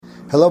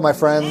Hello, my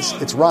friends.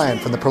 It's Ryan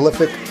from the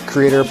Prolific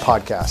Creator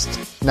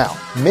Podcast. Now,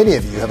 many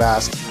of you have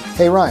asked,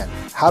 hey, Ryan,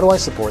 how do I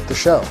support the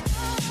show?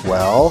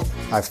 Well,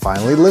 I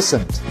finally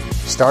listened.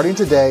 Starting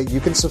today, you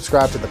can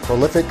subscribe to the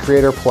Prolific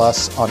Creator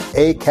Plus on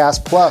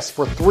Acast Plus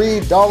for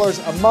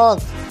 $3 a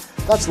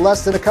month. That's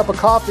less than a cup of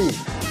coffee.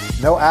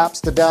 No apps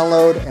to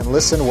download and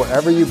listen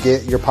wherever you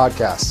get your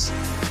podcasts.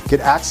 Get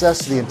access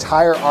to the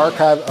entire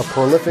archive of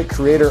Prolific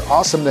Creator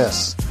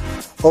awesomeness.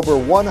 Over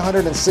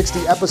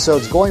 160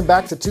 episodes going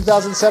back to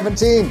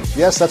 2017.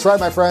 Yes, that's right,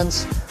 my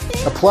friends.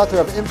 A plethora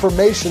of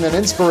information and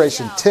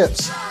inspiration,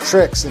 tips,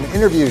 tricks, and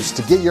interviews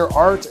to get your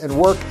art and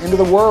work into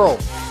the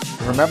world.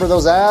 And remember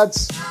those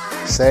ads?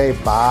 Say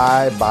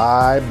bye,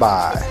 bye,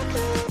 bye.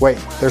 Wait,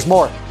 there's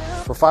more.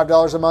 For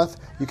 $5 a month,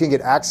 you can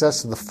get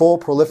access to the full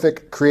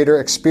Prolific Creator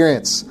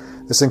experience.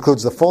 This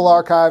includes the full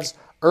archives,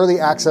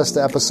 early access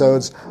to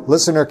episodes,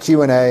 listener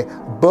Q&A,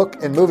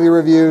 book and movie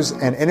reviews,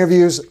 and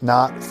interviews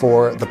not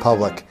for the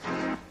public.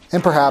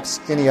 And perhaps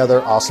any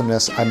other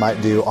awesomeness I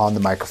might do on the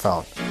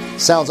microphone.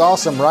 Sounds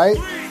awesome, right?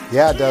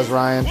 Yeah, it does,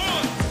 Ryan.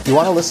 If you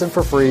want to listen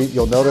for free,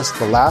 you'll notice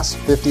the last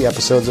 50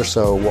 episodes or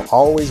so will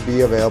always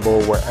be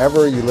available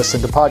wherever you listen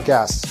to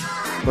podcasts.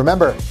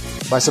 Remember,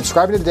 by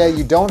subscribing today,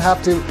 you don't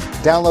have to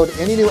download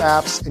any new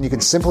apps, and you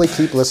can simply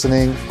keep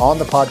listening on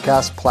the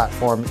podcast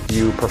platform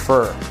you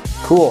prefer.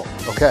 Cool.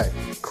 Okay.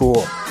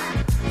 Cool.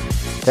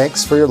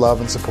 Thanks for your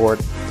love and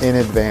support in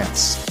advance.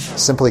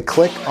 Simply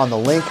click on the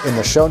link in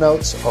the show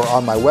notes or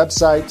on my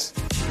website,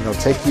 and it'll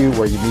take you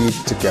where you need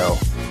to go.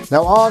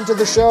 Now on to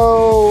the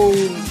show.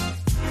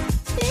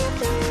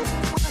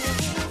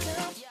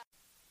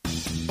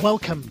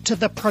 Welcome to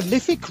the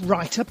Prolific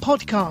Writer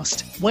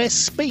Podcast, where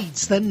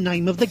speed's the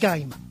name of the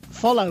game.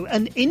 Follow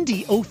an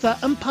indie author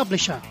and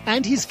publisher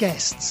and his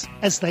guests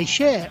as they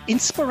share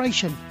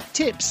inspiration,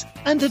 tips,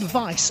 and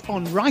advice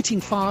on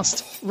writing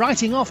fast,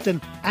 writing often,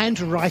 and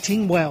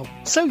writing well,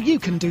 so you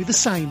can do the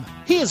same.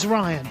 Here's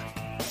Ryan.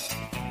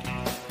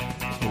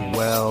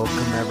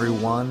 Welcome,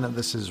 everyone.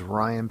 This is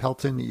Ryan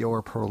Pelton,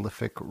 your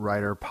Prolific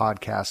Writer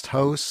Podcast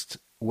host.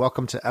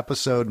 Welcome to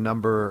episode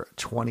number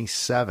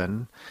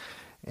 27.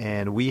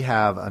 And we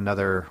have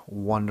another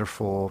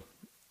wonderful,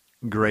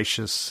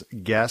 gracious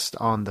guest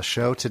on the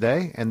show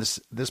today. And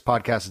this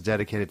podcast is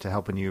dedicated to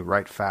helping you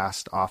write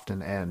fast,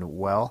 often, and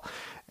well.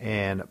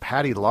 And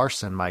Patti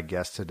Larsen, my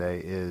guest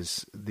today,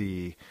 is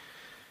the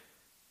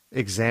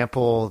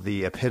example,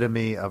 the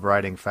epitome of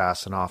writing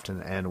fast and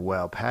often and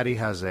well. Patti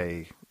has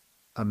a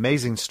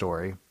amazing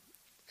story,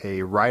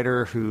 a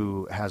writer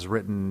who has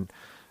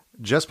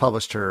just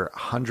published her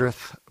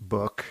 100th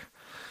book,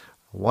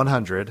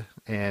 100,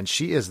 and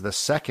she is the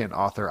second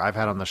author I've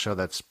had on the show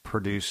that's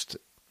produced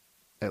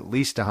at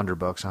least 100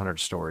 books, 100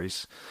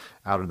 stories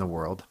out in the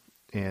world,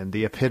 and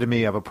the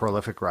epitome of a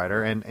prolific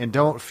writer. And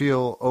don't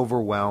feel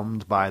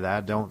overwhelmed by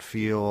that. Don't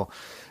feel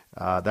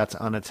that's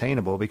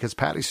unattainable, because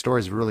Patti's story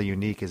is really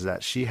unique, is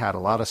that she had a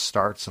lot of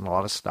starts and a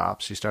lot of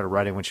stops. She started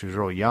writing when she was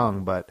real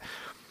young, but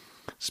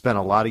spent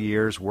a lot of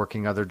years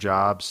working other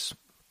jobs.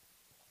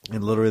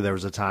 And literally there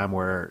was a time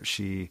where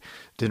she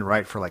didn't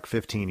write for like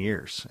 15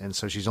 years. And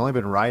so she's only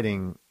been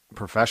writing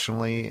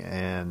professionally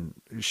and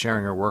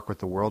sharing her work with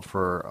the world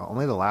for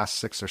only the last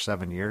 6 or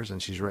 7 years.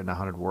 And she's written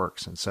 100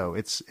 works. And so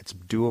it's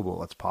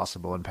doable. It's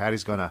possible. And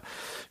Patti's going to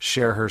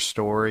share her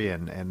story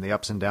and the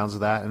ups and downs of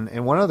that.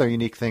 And one other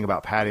unique thing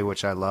about Patti,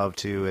 which I love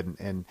too,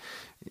 and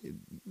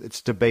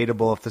it's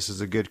debatable if this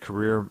is a good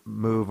career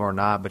move or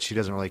not, but she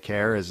doesn't really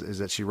care, is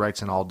that she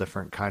writes in all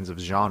different kinds of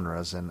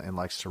genres and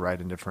likes to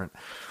write in different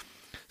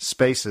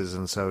spaces.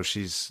 And so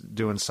she's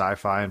doing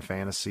sci-fi and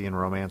fantasy and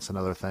romance and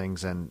other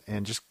things, and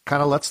just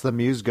kind of lets the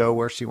muse go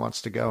where she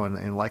wants to go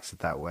and likes it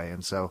that way.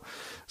 And so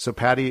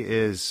Patti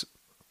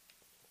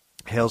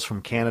hails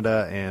from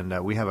Canada,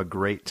 and we have a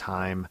great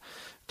time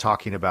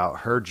talking about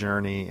her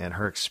journey and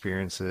her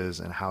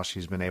experiences and how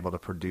she's been able to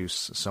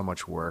produce so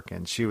much work.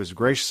 And she was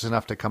gracious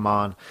enough to come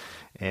on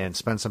and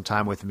spend some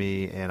time with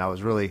me, and I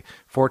was really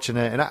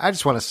fortunate. And I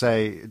just want to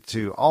say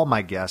to all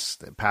my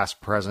guests,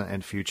 past, present,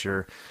 and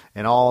future,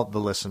 and all the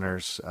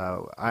listeners,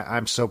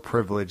 I'm so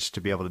privileged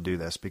to be able to do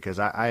this, because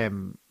I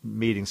am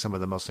meeting some of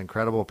the most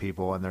incredible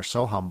people, and they're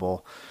so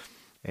humble,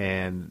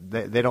 and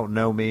they don't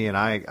know me, and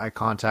I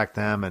contact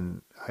them,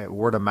 and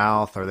word of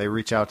mouth, or they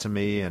reach out to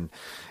me,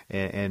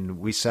 and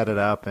we set it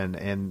up,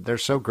 and they're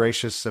so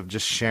gracious of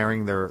just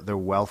sharing their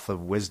wealth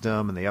of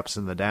wisdom and the ups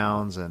and the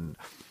downs, and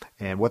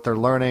what they're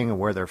learning and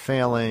where they're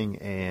failing,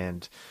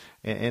 and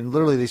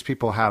literally these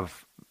people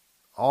have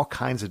all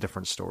kinds of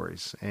different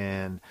stories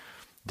and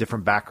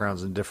different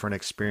backgrounds and different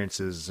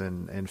experiences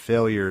and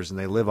failures, and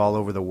they live all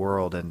over the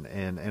world.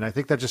 And I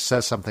think that just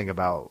says something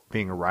about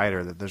being a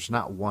writer, that there's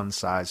not one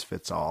size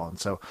fits all. And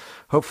so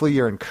hopefully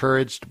you're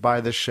encouraged by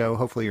this show.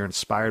 Hopefully you're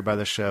inspired by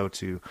the show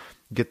to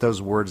get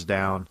those words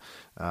down,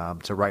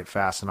 to write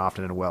fast and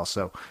often and well.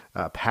 So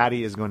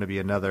Patti is going to be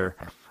another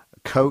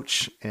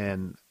coach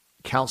and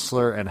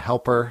counselor and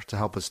helper to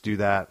help us do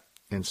that.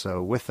 And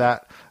so with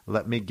that,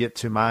 let me get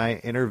to my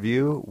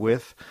interview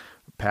with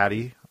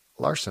Patti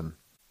Larsen.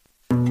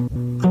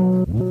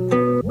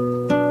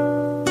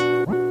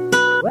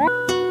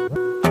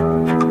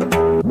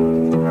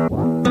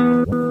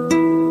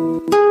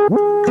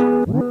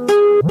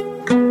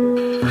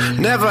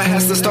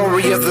 past the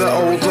story of the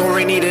old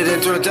glory needed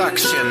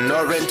introduction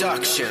or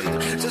induction.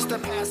 Just a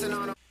passing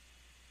on.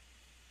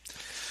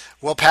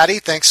 Well, Patti,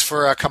 thanks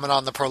for coming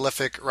on the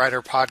Prolific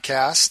Writer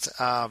podcast.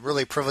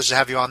 Really privileged to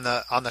have you on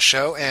the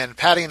show. And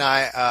Patti and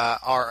I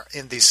are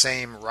in the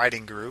same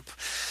writing group.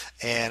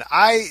 And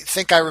I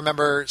think I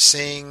remember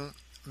seeing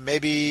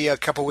maybe a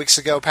couple weeks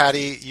ago,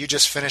 Patti, you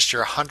just finished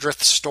your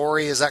 100th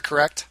story. Is that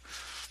correct?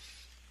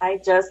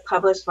 I just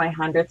published my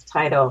 100th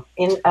title,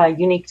 in a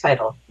unique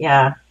title.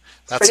 Yeah.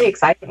 That's pretty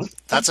exciting.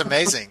 That's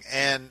amazing.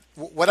 And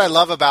what I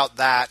love about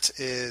that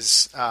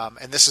is,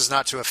 and this is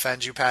not to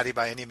offend you, Patti,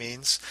 by any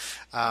means,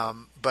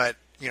 but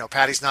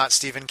Patti's not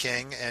Stephen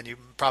King, and you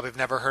probably have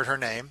never heard her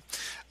name.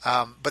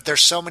 But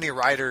there's so many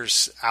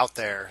writers out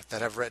there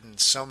that have written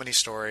so many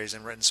stories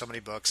and written so many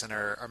books and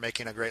are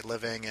making a great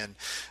living and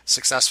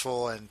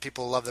successful, and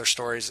people love their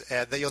stories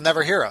that you'll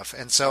never hear of.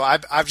 And so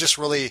I've just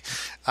really,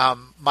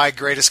 my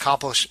greatest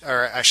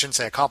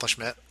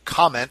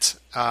comment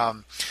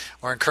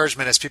or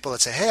encouragement is people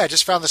that say, hey, I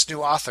just found this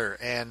new author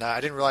and I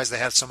didn't realize they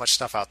had so much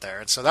stuff out there.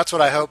 And so that's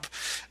what I hope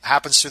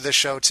happens through this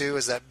show too,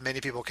 is that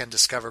many people can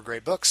discover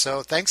great books.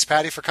 So thanks,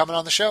 Patti, for coming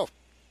on the show.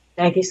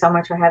 Thank you so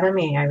much for having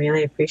me. I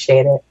really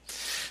appreciate it.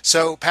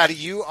 So, Patti,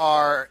 you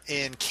are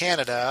in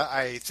Canada,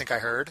 I think I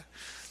heard.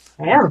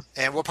 I am.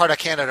 And what part of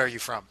Canada are you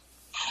from?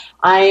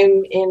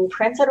 I'm in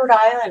Prince Edward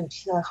Island,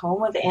 the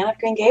home of Anne of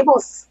Green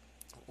Gables.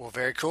 Well,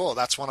 very cool.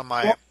 That's one of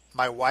my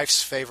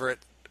wife's favorite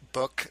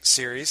book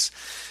series.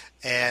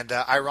 And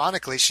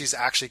ironically, she's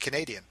actually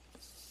Canadian.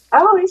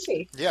 Oh, is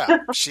she? Yeah.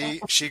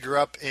 She grew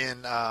up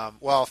in,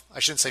 well, I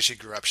shouldn't say she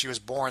grew up. She was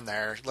born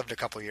there, lived a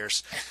couple of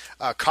years.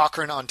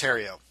 Cochrane,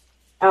 Ontario.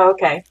 Oh,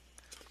 okay.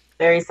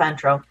 Very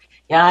central.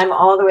 Yeah, I'm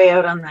all the way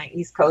out on the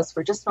East Coast.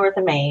 We're just north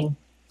of Maine.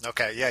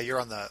 Okay, yeah,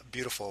 you're on the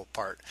beautiful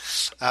part.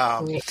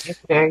 It's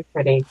very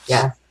pretty,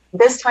 yeah.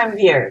 This time of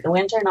year, the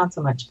winter not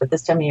so much, but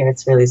this time of year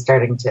it's really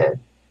starting to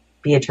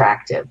be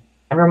attractive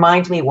and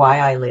remind me why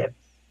I live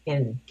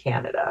in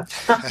Canada.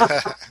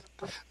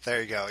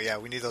 There you go. Yeah,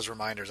 we need those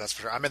reminders, that's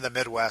for sure. I'm in the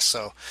Midwest,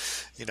 so,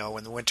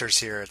 when the winter's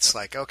here, it's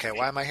like, okay,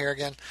 why am I here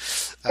again?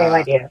 Same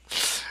idea.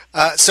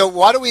 So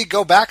why don't we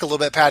go back a little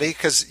bit, Patti,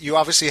 because you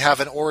obviously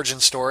have an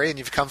origin story and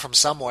you've come from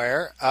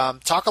somewhere.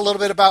 Talk a little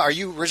bit about, are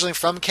you originally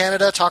from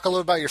Canada? Talk a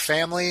little about your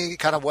family,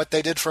 kind of what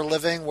they did for a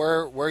living,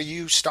 where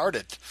you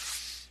started.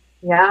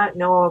 Yeah,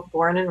 no,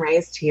 born and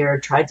raised here,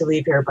 tried to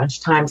leave here a bunch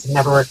of times and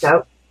never worked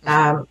out.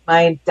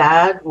 My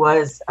dad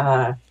was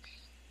a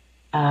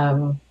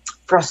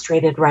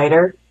frustrated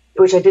writer,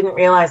 which I didn't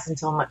realize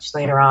until much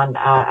later on,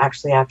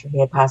 actually after he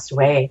had passed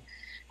away.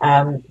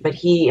 But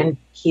he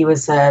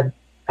was a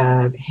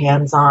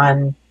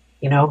hands-on,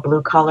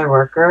 blue-collar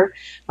worker.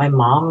 My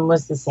mom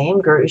was the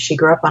same. She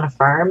grew up on a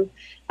farm.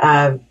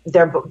 They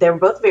were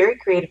both very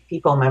creative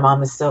people. My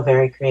mom is still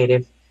very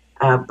creative,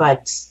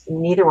 but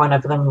neither one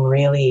of them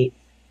really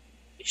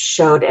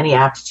showed any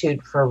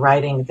aptitude for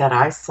writing that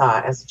I saw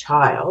as a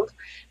child.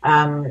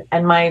 And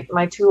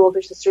my two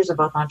older sisters are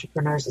both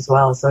entrepreneurs as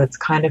well, so it's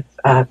kind of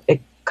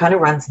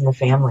runs in the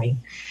family.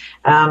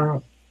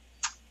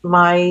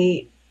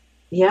 My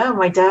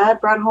dad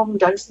brought home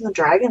Dungeons and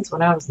Dragons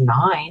when I was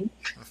 9.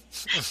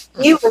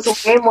 He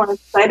was way more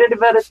excited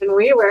about it than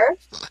we were.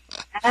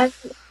 And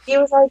he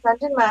was our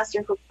dungeon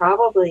master for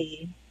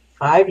probably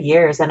 5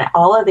 years. And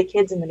all of the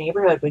kids in the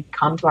neighborhood would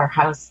come to our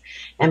house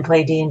and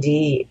play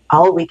D&D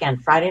all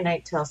weekend, Friday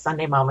night till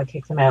Sunday. Mom would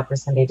kick them out for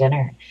Sunday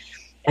dinner.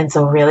 And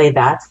so really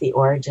that's the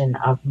origin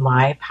of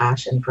my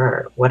passion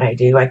for what I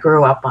do. I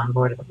grew up on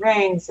Lord of the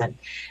Rings and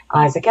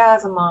Isaac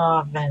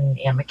Asimov and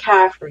Ian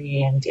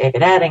McCaffrey and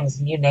David Eddings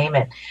and you name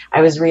it.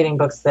 I was reading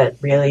books that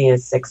really a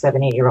 6,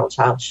 7, 8-year-old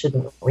child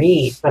shouldn't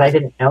read, but I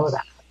didn't know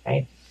that,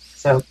 right?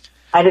 So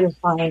I didn't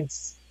find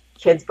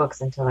kids'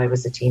 books until I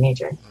was a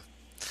teenager.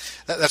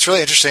 That's really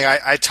interesting.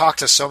 I talk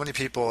to so many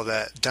people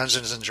that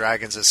Dungeons and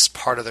Dragons is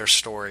part of their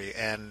story.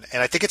 And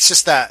I think it's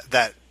just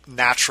that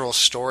natural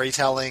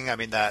storytelling. I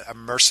mean, that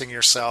immersing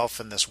yourself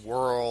in this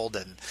world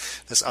and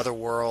this other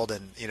world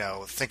and,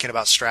 thinking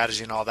about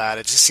strategy and all that.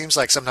 It just seems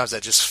like sometimes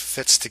that just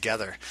fits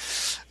together.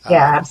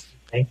 Yeah,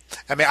 absolutely.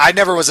 I mean, I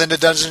never was into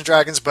Dungeons and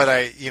Dragons, but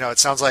it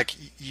sounds like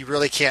you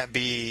really can't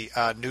be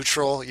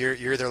neutral. You're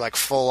either like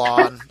full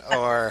on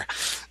or,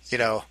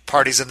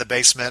 parties in the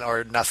basement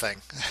or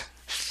nothing.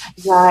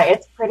 Yeah,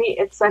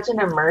 it's such an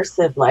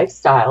immersive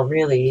lifestyle,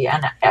 really.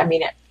 And I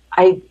mean,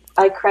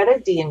 I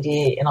credit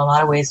D&D in a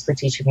lot of ways for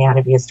teaching me how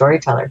to be a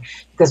storyteller,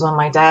 because when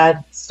my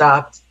dad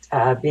stopped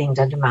being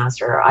dungeon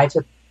master, I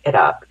took it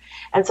up.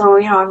 And so,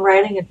 I'm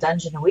writing a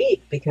dungeon a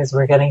week because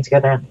we're getting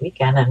together on the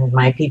weekend and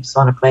my peeps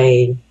want to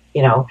play,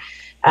 and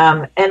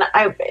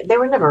they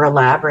were never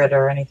elaborate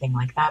or anything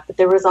like that, but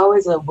there was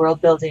always a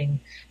world building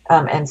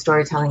and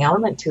storytelling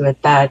element to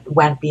it that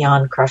went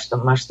beyond crush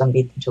them, mush them,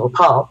 beat them to a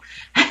pulp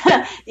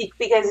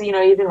because, you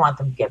didn't want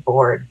them to get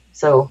bored.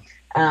 So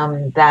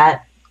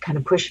that kind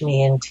of pushed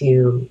me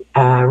into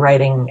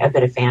writing a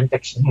bit of fan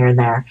fiction here and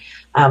there.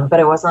 But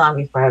it wasn't long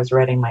before I was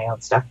writing my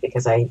own stuff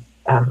because I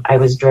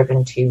was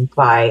driven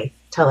by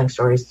telling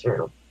stories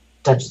through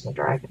Dungeons and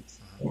Dragons.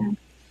 Yeah.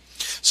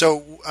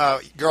 So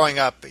growing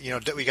up,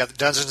 we got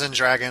Dungeons and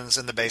Dragons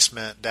in the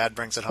basement. Dad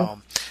brings it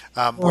home.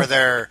 Were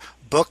there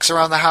books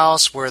around the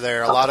house? Were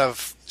there a lot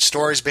of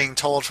stories being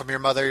told from your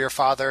mother, your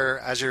father,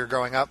 as you were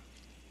growing up?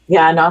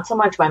 Yeah, not so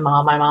much my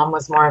mom. My mom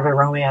was more of a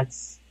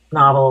romance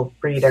novel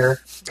reader,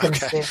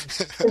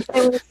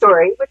 consuming the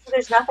story, which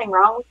there's nothing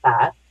wrong with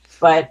that.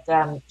 But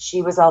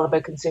she was all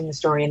about consume the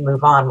story and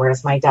move on,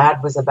 whereas my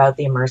dad was about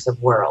the immersive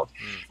world.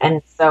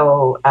 And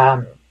so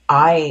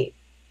I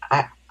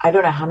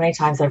don't know how many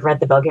times I've read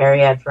the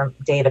Bulgariad from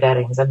David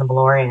Eddings and the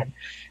Malorian.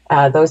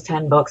 Those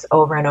 10 books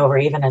over and over,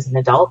 even as an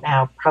adult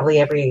now, probably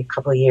every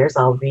couple of years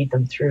I'll read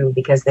them through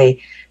because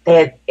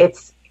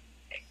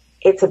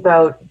it's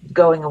about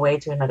going away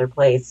to another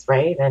place,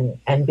 right?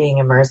 And being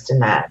immersed in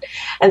that.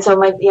 And so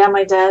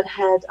my dad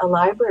had a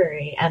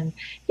library, and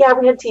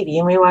we had TV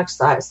and we watched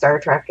Star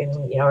Trek,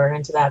 and we're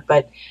into that.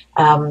 But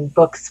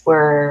books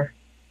were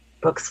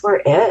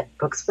it.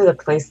 Books were the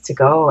place to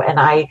go. And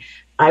I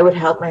would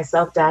help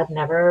myself. Dad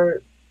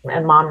never,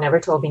 and Mom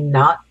never told me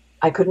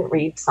I couldn't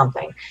read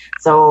something.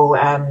 So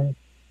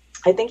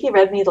I think he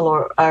read me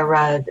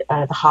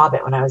The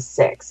Hobbit when I was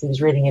 6. He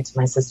was reading it to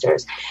my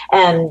sisters,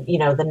 and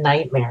the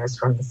nightmares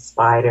from the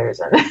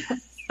spiders and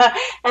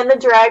and the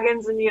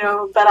dragons, and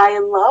but I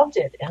loved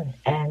it,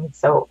 and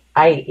so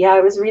I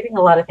was reading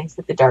a lot of things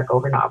like the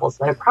Darkover novels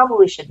that I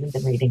probably shouldn't have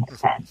been reading at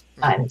 10,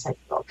 9 and 10 years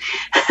old.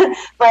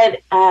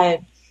 But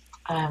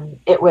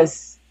it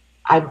was.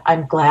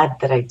 I'm glad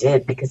that I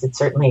did, because it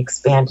certainly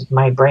expanded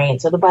my brain.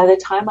 So by the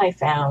time I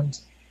found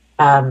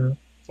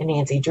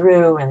Nancy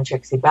Drew and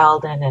Trixie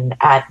Belden, and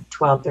at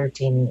 12,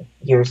 13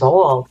 years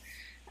old,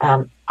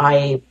 the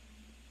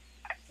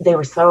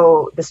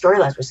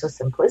storylines were so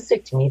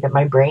simplistic to me that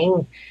my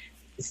brain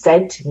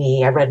said to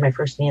me, I read my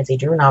first Nancy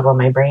Drew novel,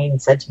 my brain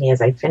said to me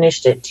as I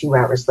finished it 2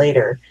 hours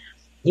later,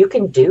 you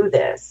can do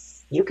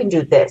this. You can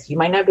do this. You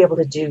might not be able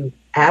to do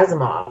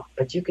Asimov,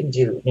 but you can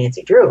do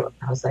Nancy Drew. And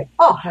I was like,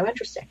 oh, how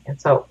interesting.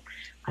 And so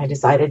I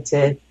decided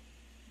to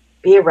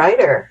be a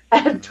writer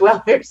at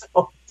 12 years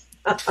old.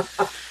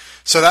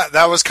 So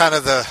that was kind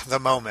of the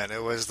moment.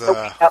 It was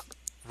the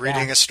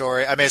reading a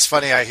story. I mean, it's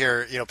funny. I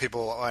hear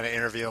people want to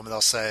interview them, and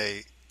they'll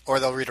say, or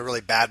they'll read a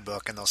really bad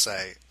book, and they'll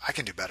say, "I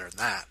can do better than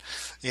that."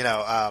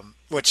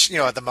 Which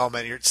at the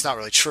moment it's not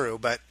really true,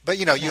 but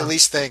you at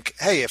least think,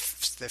 hey,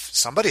 if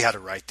somebody had to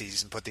write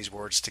these and put these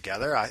words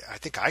together, I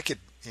think I could.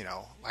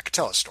 I could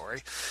tell a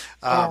story.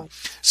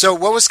 So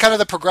what was kind of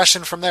the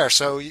progression from there?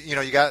 So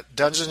you got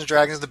Dungeons and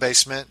Dragons in the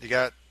basement. You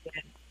got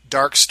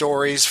dark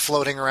stories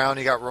floating around.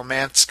 You got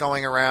romance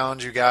going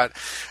around. You got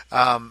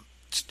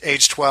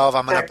age 12.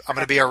 I'm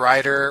gonna be a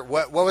writer.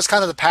 What was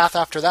kind of the path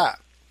after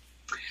that?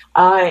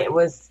 It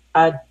was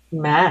a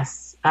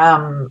mess.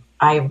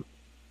 I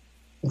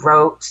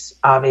wrote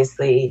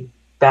obviously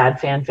bad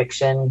fan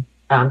fiction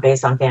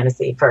based on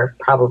fantasy for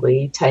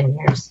probably 10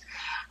 years.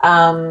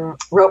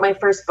 Wrote my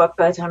first book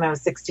by the time I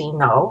was 16,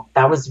 though.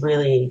 That was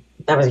a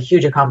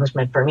huge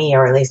accomplishment for me,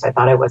 or at least I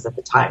thought it was at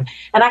the time.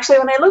 And actually,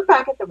 when I look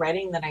back at the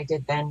writing that I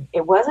did then,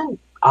 it wasn't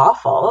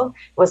awful.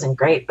 It wasn't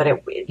great,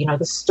 but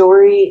the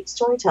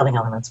storytelling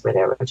elements were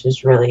there, which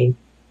was really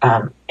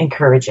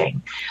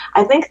encouraging.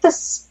 I think the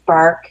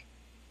spark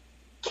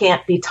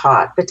can't be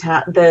taught.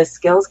 The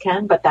skills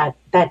can, but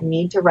that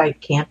need to write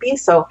can't be.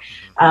 So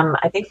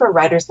I think for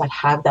writers that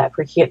have that,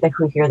 who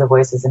hear the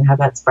voices and have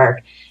that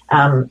spark,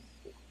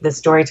 the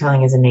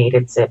storytelling is innate.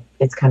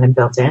 It's kind of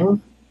built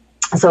in.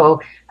 So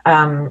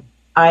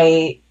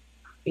I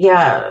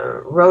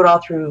wrote all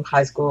through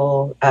high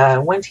school,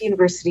 went to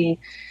university,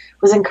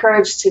 was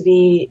encouraged to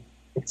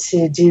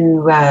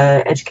do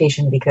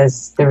education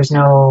because there was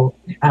no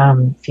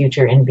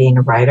future in being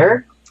a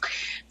writer.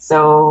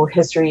 So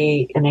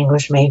history and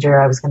English major,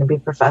 I was going to be a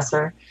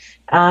professor.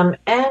 And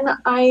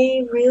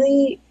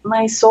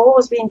my soul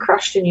was being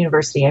crushed in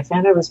university. I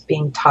found I was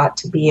being taught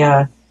to be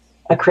a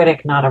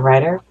critic, not a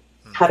writer,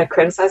 how to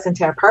criticize and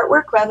tear apart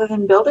work rather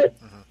than build it.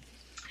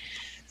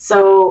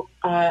 So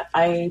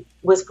I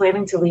was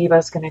planning to leave. I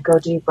was going to go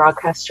do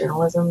broadcast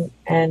journalism,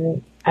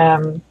 and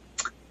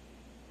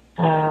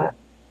I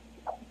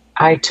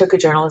took a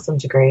journalism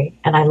degree,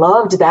 and I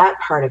loved that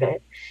part of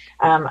it.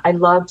 I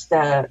loved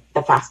the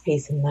fast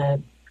pace and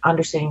the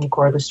understanding the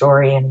core of the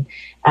story, and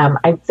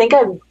I think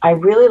I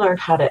really learned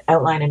how to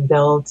outline and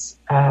build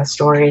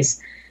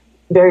stories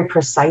very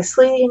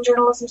precisely in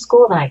journalism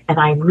school, and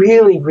I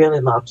really, really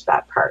loved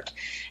that part.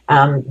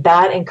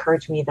 That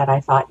encouraged me that I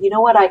thought, you know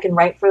what, I can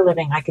write for a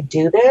living, I could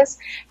do this,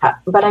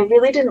 but I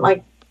really didn't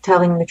like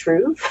telling the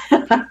truth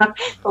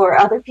or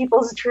other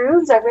people's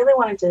truths. I really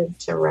wanted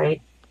to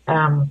write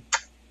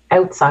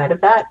outside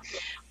of that.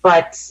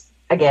 But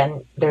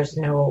again, there's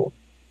no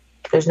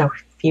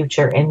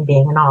future in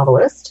being a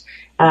novelist.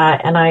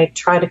 And I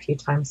tried a few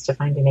times to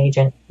find an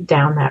agent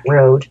down that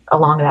road,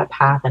 along that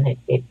path, and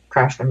it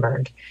crashed and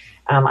burned.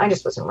 I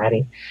just wasn't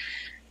ready.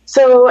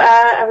 So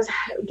I was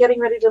getting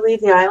ready to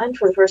leave the island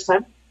for the first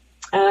time.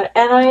 And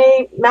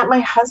I met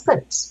my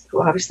husband,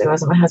 who obviously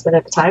wasn't my husband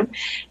at the time.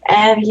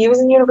 And he was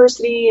in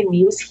university and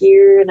he was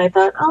here. And I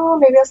thought, oh,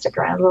 maybe I'll stick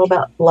around a little bit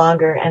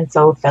longer. And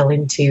so fell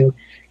into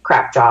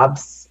crap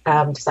jobs.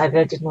 Decided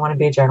I didn't want to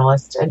be a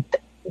journalist. And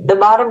the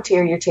bottom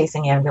tier, you're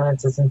chasing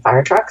ambulances and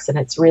fire trucks. And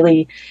it's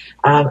really,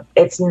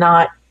 it's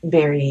not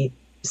very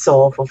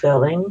soul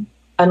fulfilling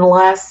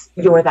unless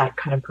you're that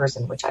kind of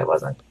person, which I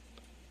wasn't.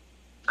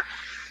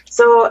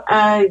 So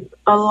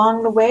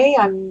along the way,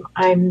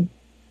 I'm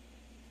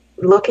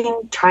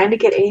looking, trying to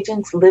get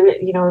agents, live it,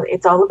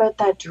 it's all about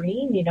that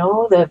dream,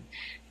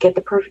 get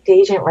the perfect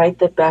agent, write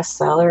the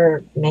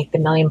bestseller, make the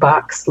 $1 million,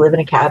 live in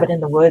a cabin in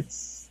the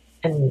woods,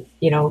 and,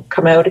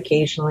 come out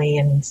occasionally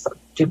and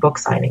do book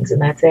signings,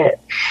 and that's it.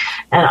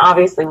 And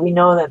obviously we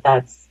know that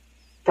that's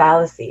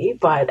fallacy,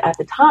 but at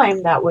the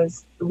time that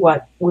was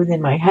what was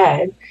in my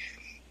head.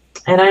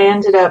 And I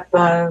ended up,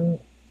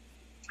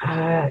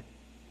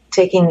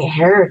 taking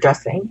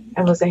hairdressing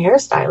and was a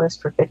hairstylist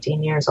for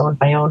 15 years, owned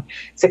my own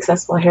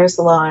successful hair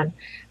salon,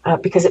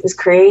 because it was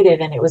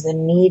creative and it was a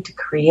need to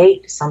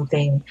create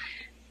something,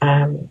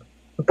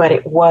 but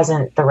it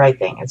wasn't the right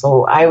thing. And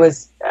so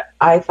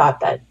I thought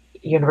that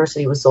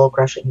university was soul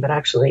crushing, but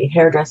actually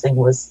hairdressing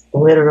was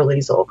literally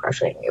soul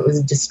crushing. It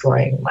was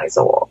destroying my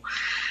soul,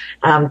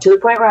 to the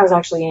point where I was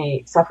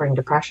actually suffering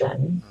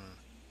depression,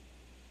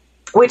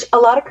 which a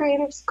lot of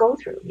creatives go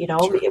through,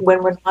 Sure.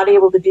 when we're not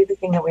able to do the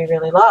thing that we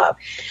really love.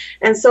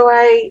 And so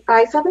I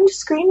fell into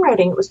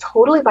screenwriting. It was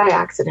totally by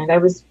accident. I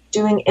was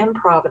doing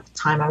improv at the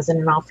time. I was in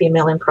an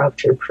all-female improv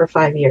troupe for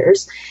 5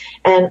 years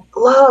and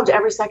loved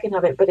every second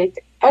of it. But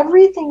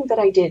everything that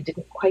I did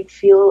didn't quite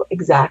feel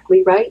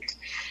exactly right.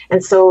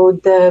 And so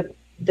the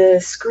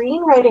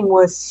screenwriting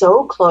was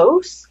so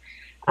close.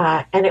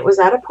 And it was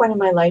at a point in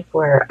my life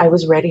where I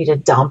was ready to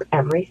dump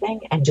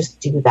everything and just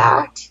do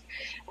that.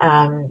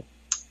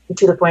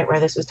 To the point where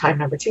this was time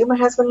number 2, my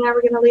husband and I were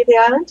going to leave the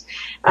island.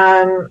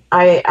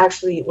 I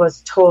actually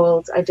was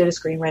told, I did a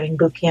screenwriting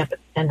boot camp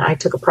and I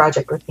took a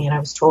project with me, and I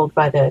was told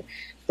by the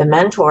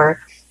mentor,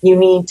 you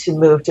need to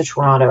move to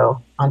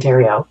Toronto,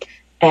 Ontario,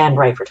 and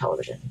write for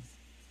television.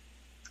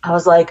 I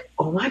was like,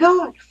 oh my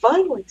God,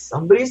 finally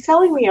somebody's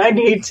telling me I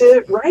need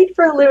to write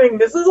for a living.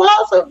 This is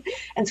awesome.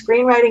 And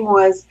screenwriting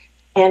was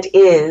and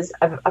is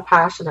a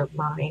passion of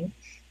mine.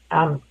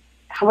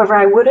 However,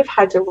 I would have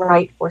had to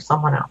write for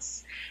someone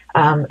else.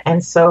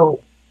 And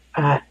so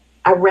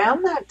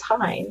around that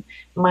time,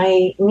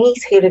 my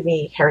niece handed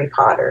me Harry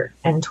Potter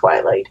and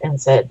Twilight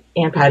and said,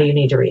 Aunt Patti, you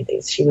need to read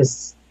these. She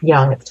was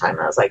young at the time.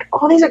 And I was like,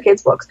 oh, these are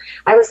kids' books.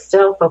 I was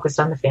still focused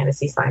on the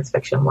fantasy, science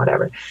fiction,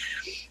 whatever.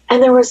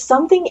 And there was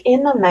something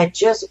in them that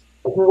just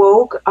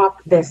woke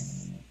up the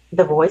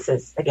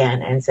voices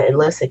again and said,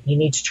 listen, you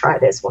need to try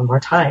this one more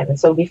time. And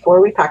so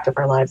before we packed up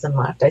our lives and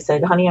left, I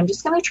said, honey, I'm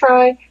going to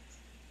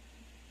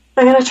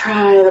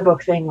try the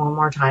book thing one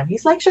more time.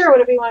 He's like, sure,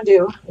 whatever you want to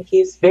do.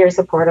 He's very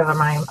supportive of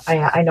mine.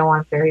 I know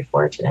I'm very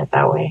fortunate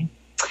that way.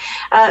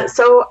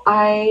 So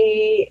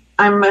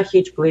I'm a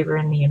huge believer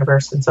in the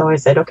universe. And so I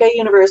said, okay,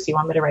 universe, you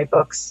want me to write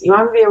books? You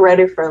want me to be a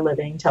writer for a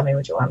living? Tell me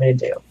what you want me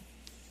to do.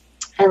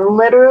 And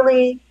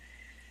literally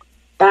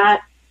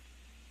that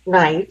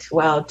night,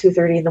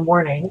 2:30 in the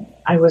morning,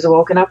 I was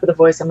woken up with a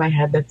voice in my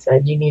head that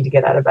said, you need to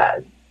get out of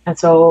bed. And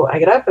so I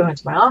got up, I went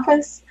to my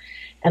office,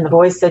 and the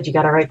voice said, you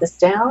got to write this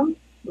down.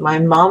 My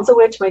mom's a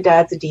witch, my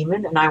dad's a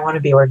demon, and I want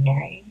to be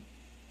ordinary.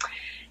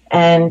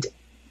 And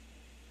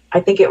I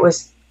think it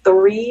was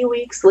 3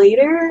 weeks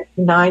later,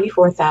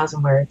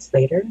 94,000 words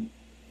later,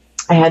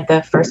 I had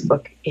the first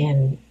book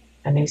in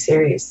a new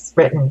series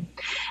written,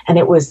 and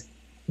it was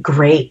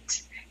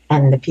great.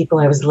 And the people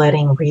I was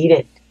letting read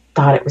it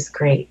thought it was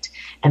great.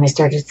 And I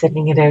started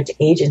sending it out to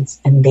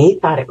agents, and they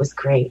thought it was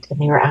great. And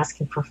they were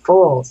asking for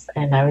fulls,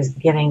 and I was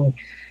getting,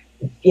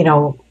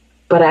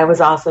 but I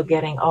was also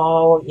getting,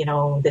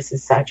 this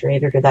is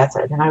saturated or that's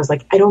it. And I was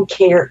like, I don't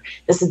care.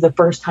 This is the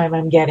first time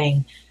I'm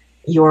getting,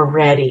 you're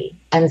ready.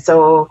 And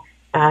so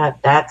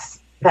that's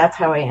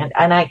how I end.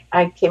 And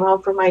I came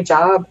home from my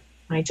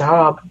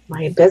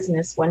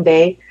business one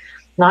day,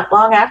 not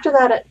long after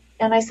that.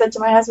 And I said to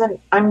my husband,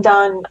 I'm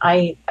done.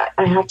 I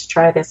have to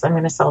try this. I'm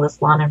going to sell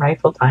this lawn and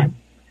rifle time.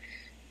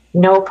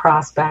 No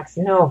prospects,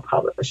 no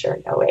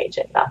publisher, no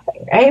agent,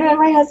 nothing. Right? And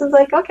my husband's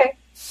like, okay.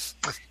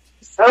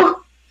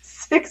 So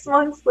 6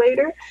 months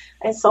later,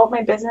 I sold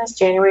my business.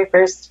 January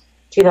 1st,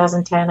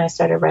 2010, I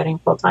started writing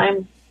full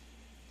time.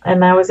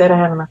 And that was it. I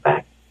haven't looked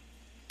back.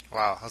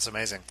 Wow, that's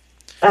amazing.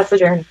 That's the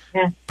journey.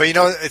 Yeah. But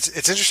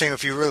it's interesting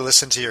if you really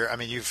listen to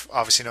you've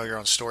obviously know your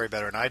own story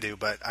better than I do,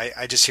 but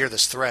I just hear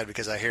this thread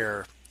because I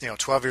hear,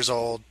 12 years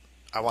old,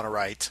 I want to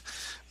write,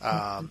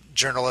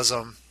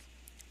 journalism,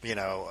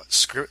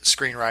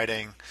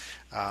 screenwriting.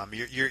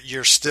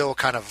 You're still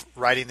kind of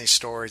writing these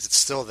stories. It's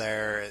still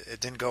there.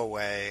 It didn't go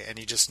away. And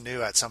you just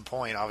knew at some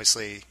point,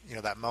 obviously,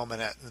 that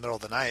moment in the middle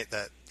of the night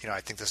that, I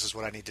think this is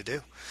what I need to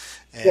do.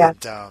 And,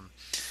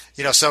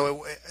 yeah.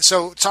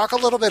 so talk a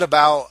little bit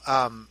about,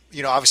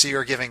 obviously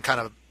you're giving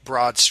kind of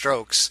broad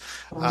strokes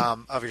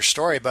of your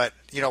story. But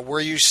were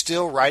you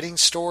still writing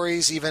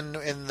stories even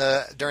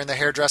during the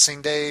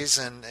hairdressing days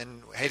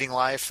and hating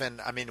life?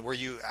 And I mean, were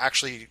you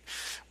actually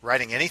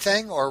writing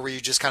anything, or were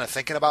you just kind of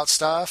thinking about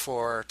stuff?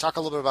 Or talk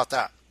a little bit about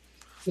that.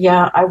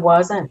 Yeah, I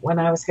wasn't. When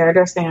I was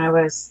hairdressing, I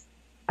was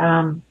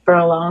for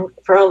a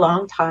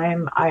long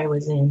time I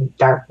was in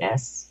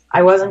darkness.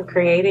 I wasn't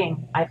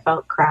creating. I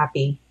felt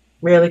crappy,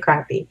 really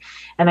crappy,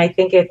 and I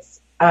think it's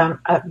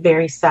a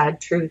very sad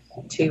truth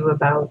too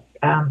about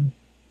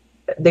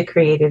the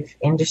creative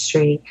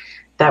industry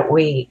that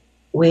we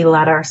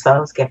let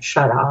ourselves get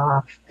shut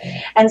off.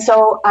 And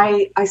so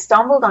I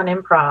stumbled on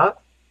improv.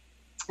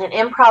 And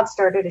improv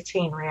started a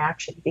chain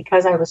reaction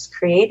because I was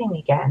creating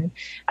again.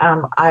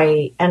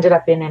 I ended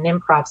up in an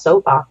improv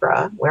soap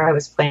opera where I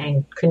was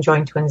playing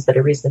conjoined twins that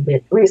had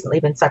recently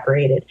been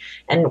separated,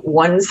 and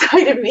one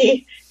side of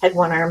me had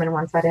one arm and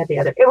one side had the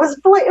other. It was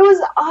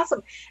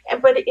awesome,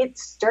 but it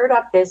stirred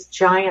up this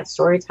giant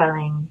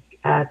storytelling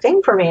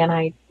thing for me. And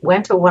I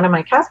went to one of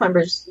my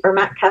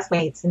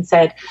castmates and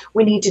said,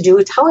 we need to do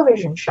a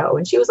television show.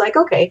 And she was like,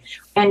 okay.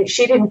 And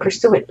she didn't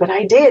pursue it, but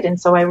I did. And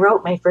so I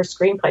wrote my first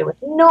screenplay with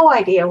no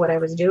idea what I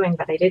was doing,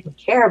 but I didn't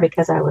care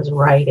because I was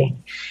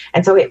writing.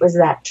 And so it was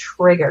that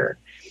trigger.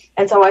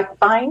 And so I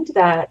found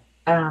that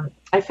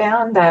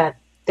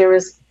there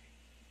was,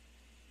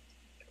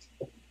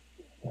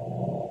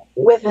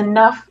 with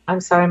enough, I'm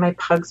sorry, my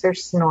pugs are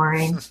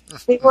snoring.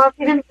 They want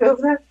me to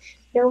move them.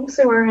 No,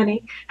 sorry,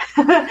 honey.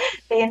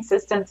 They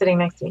insist on sitting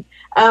next to me.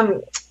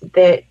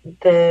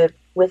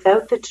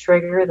 Without the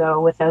trigger, though,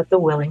 without the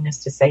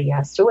willingness to say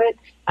yes to it,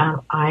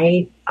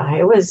 I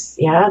was,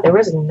 there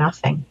was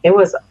nothing. It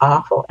was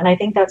awful. And I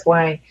think that's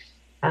why,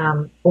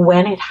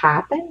 when it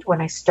happened,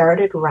 when I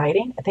started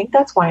writing, I think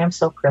that's why I'm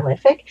so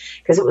prolific,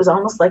 because it was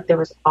almost like there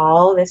was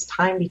all this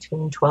time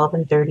between 12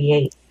 and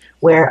 38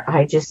 where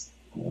I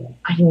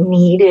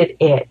needed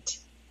it.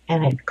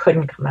 And it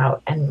couldn't come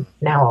out, and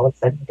now all of a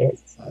sudden it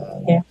is.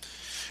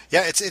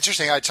 Yeah, it's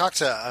interesting. I talked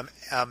to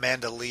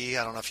Amanda Lee.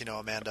 I don't know if you know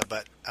Amanda,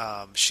 but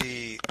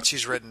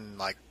she's written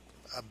like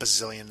a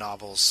bazillion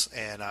novels,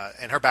 and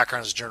her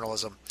background is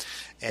journalism.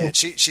 And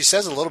she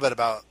says a little bit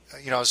about,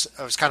 I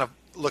was kind of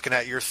looking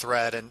at your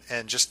thread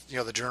and just,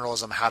 the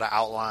journalism, how to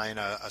outline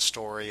a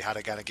story, how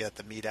to kind of get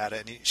the meat at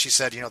it. And she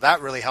said,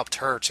 that really helped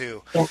her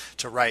too,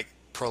 to write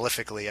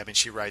prolifically. I mean,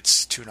 she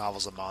writes 2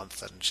 novels a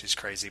month, and she's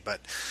crazy,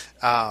 but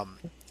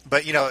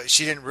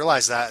she didn't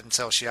realize that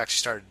until she actually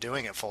started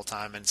doing it full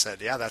time and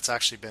said, yeah, that's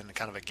actually been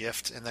kind of a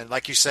gift. And then,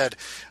 like you said,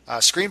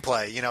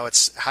 screenplay,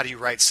 it's how do you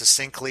write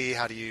succinctly?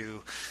 How do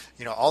you,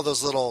 all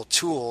those little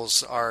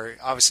tools are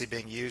obviously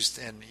being used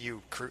in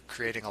you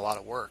creating a lot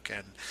of work.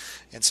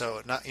 And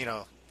so, not,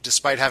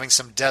 despite having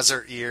some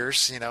desert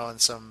years,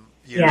 and some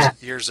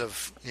years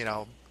of,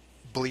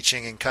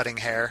 bleaching and cutting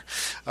hair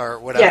or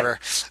whatever,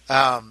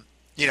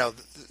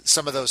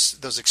 some of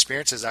those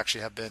experiences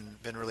actually have been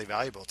really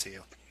valuable to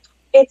you.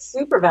 It's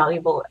super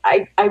valuable.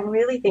 I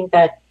really think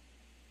that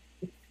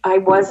I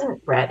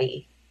wasn't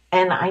ready,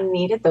 and I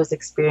needed those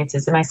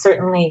experiences. And I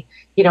certainly,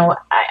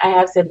 I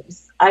have said,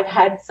 I've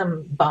had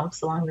some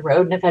bumps along the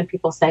road, and I've had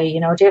people say, do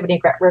you have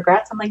any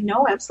regrets? I'm like,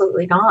 no,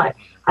 absolutely not.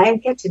 I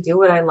get to do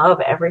what I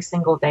love every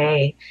single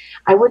day.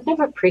 I wouldn't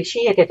have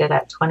appreciated it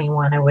at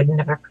 21. I wouldn't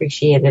have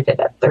appreciated it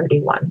at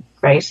 31.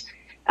 Right.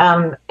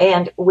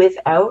 And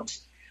without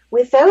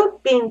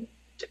being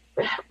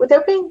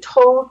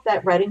told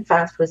that writing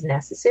fast was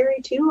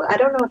necessary too, I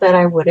don't know that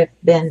I would have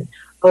been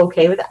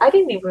okay with it. I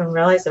didn't even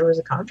realize there was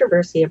a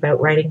controversy about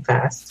writing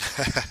fast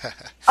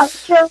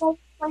until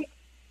like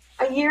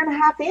a year and a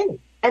half in.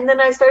 And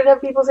then I started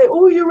having people say,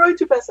 oh, you write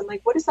too fast. I'm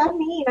like, what does that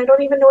mean? I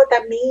don't even know what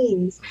that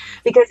means.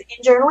 Because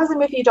in journalism,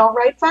 if you don't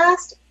write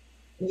fast,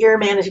 your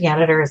managing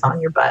editor is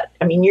on your butt.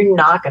 I mean, you're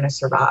not going to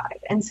survive.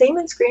 And same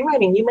in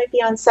screenwriting. You might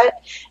be on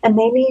set and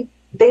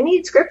they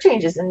need script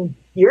changes, and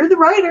you're the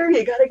writer.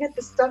 You got to get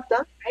this stuff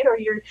done, right? Or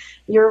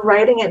you're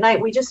writing at night.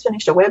 We just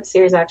finished a web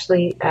series,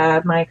 actually,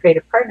 my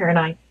creative partner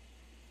and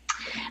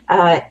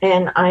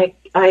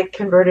I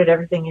converted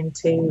everything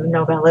into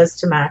novellas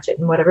to match it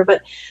and whatever.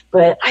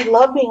 But I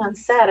love being on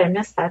set. I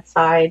miss that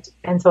side,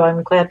 and so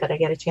I'm glad that I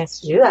get a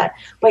chance to do that.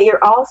 But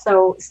you're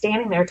also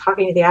standing there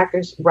talking to the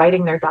actors,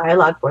 writing their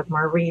dialogue for them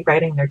or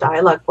rewriting their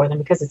dialogue for them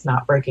because it's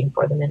not working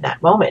for them in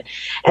that moment.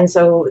 And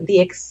so the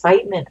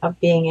excitement of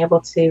being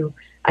able to,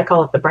 I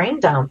call it the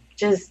brain dump,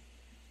 just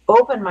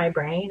open my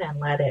brain and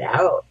let it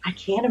out. I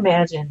can't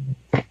imagine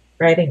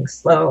writing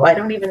slow. I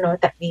don't even know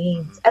what that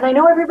means. And I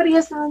know everybody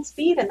has their own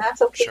speed, and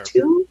that's okay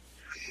too.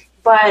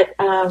 But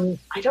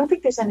I don't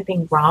think there's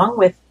anything wrong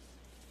with,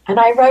 and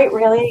I write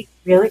really,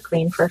 really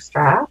clean first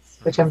drafts,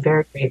 which I'm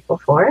very grateful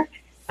for.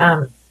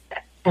 And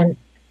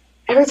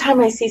every time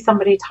I see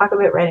somebody talk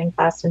about writing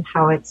fast and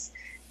how it's,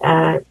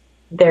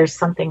 there's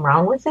something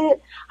wrong with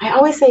it, I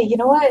always say, you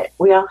know what?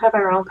 We all have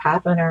our own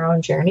path and our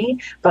own journey,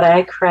 but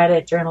I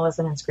credit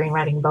journalism and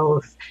screenwriting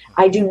both.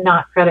 I do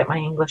not credit my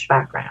English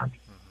background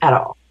at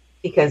all,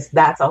 because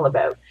that's all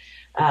about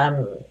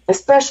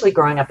especially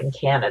growing up in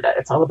Canada.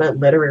 It's all about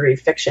literary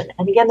fiction.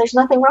 And again, there's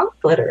nothing wrong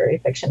with literary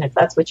fiction if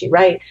that's what you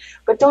write,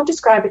 but don't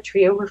describe a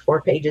tree over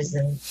 4 pages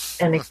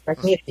and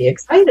expect me to be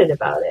excited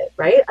about it,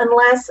 right?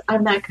 Unless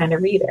I'm that kind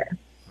of reader.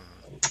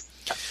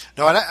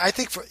 No, and I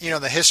think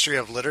the history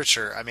of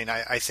literature, I mean,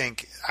 I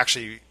think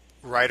actually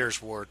writers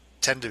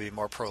tend to be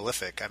more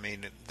prolific. I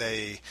mean,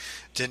 they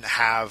didn't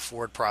have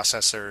word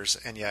processors,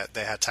 and yet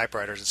they had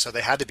typewriters, and so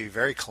they had to be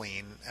very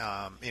clean,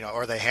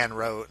 or they hand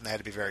wrote and they had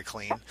to be very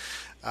clean.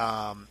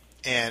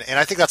 And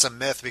I think that's a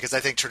myth, because I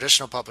think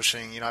traditional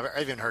publishing,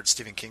 I've even heard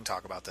Stephen King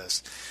talk about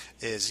this,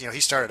 is, he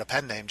started a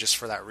pen name just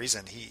for that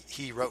reason.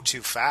 He wrote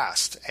too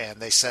fast, and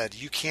they said,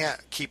 you can't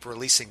keep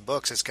releasing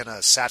books. It's going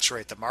to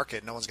saturate the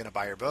market. No one's going to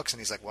buy your books. And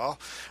he's like, well,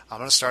 I'm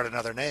going to start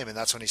another name. And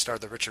that's when he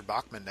started the Richard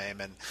Bachman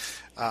name.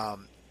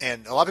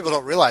 And a lot of people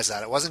don't realize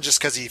that. It wasn't just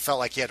because he felt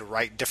like he had to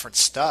write different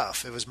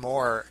stuff. It was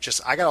more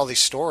just, I got all these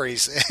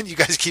stories, and you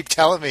guys keep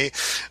telling me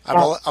I'm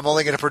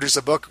only going to produce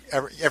a book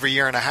every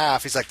year and a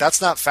half. He's like,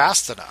 that's not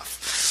fast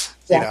enough.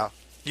 Yeah.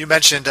 You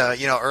mentioned,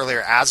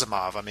 earlier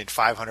Asimov. I mean,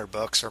 500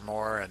 books or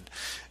more. And,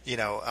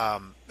 again,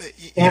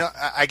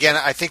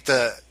 I think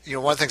one of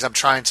the things I'm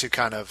trying to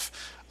kind of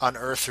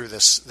unearth through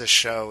this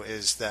show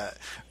is that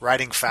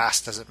writing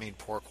fast doesn't mean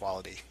poor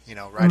quality.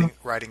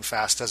 Writing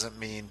fast doesn't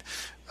mean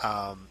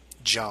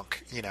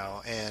junk,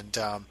 and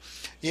I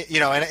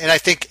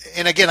think,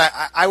 and again,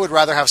 I would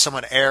rather have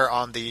someone err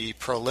on the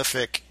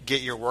prolific,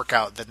 get your work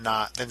out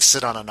than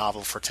sit on a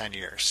novel for 10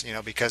 years,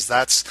 because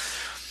that's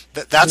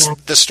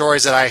the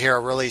stories that I hear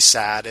are really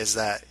sad, is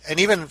that, and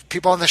even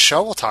people on the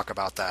show will talk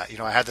about that.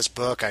 I had this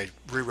book, I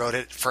rewrote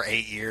it for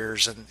 8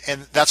 years, and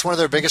that's one of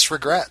their biggest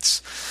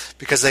regrets,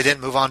 because they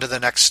didn't move on to the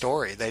next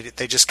story.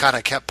 They just kind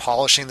of kept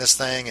polishing this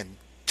thing and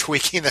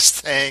tweaking this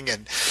thing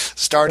and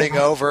starting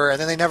over,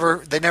 and then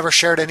they never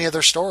shared any of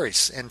their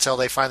stories until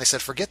they finally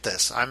said, forget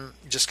this, I'm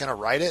just going to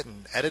write it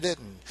and edit it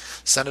and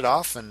send it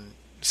off and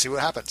see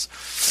what happens.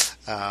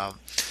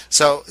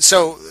 So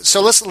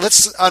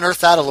let's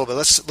unearth that a little bit.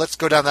 Let's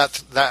go down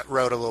that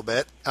road a little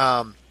bit.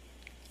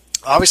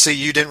 Obviously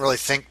you didn't really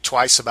think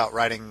twice about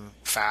writing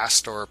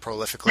fast or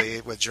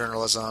prolifically with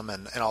journalism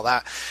and all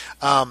that.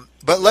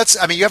 But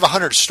you have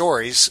 100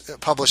 stories,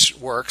 published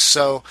works.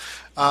 So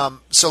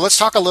let's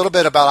talk a little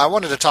bit about, I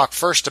wanted to talk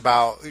first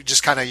about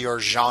just kind of your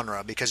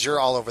genre, because you're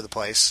all over the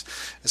place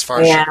as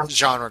far as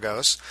genre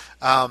goes.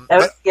 That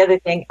was the other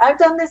thing. I've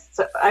done this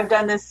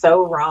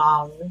so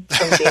wrong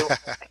from day one.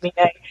 I mean,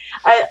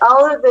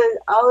 all of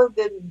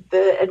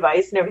the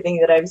advice and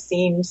everything that I've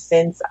seen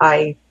since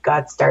I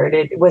got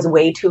started was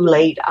way too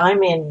late.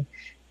 I'm in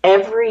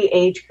every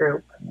age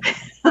group.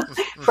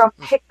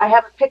 I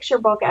have a picture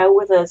book out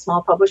with a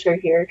small publisher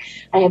here.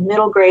 I have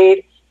middle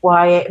grade,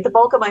 YA. The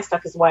bulk of my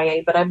stuff is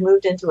YA, but I've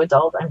moved into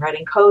adult. I'm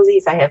writing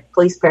cozies. I have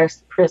police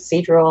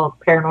procedural,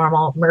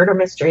 paranormal, murder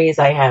mysteries.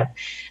 I have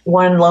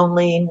one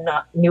lonely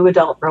new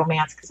adult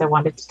romance because I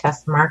wanted to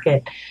test the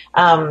market.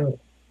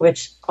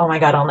 Which, oh my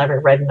God, I'll never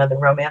write another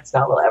romance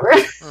novel ever.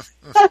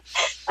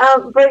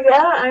 But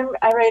yeah,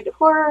 I write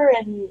horror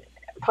and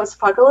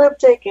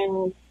post-apocalyptic,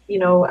 and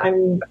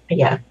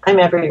I'm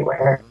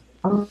everywhere.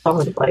 I'm all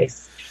over the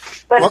place.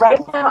 But right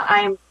now,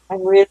 I'm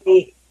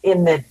really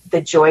in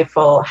the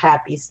joyful,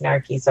 happy,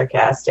 snarky,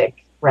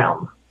 sarcastic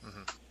realm.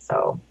 Mm-hmm.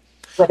 So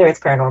whether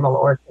it's paranormal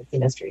or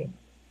mystery.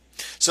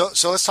 So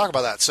let's talk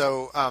about that.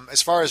 So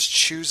as far as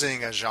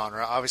choosing a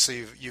genre,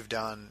 obviously you've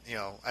done,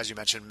 as you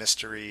mentioned,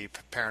 mystery,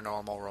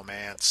 paranormal,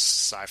 romance,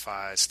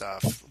 sci-fi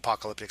stuff,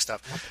 apocalyptic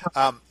stuff.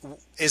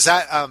 Is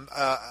that,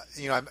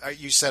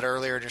 you said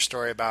earlier in your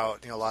story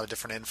about, a lot of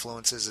different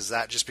influences. Is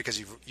that just because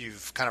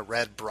you've kind of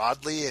read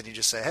broadly and you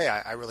just say, hey,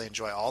 I really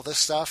enjoy all this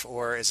stuff?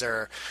 Or is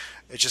there,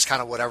 it's just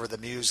kind of whatever the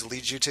muse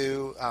leads you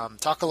to?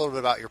 Talk a little bit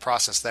about your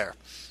process there.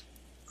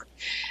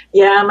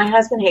 Yeah, my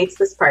husband hates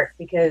this part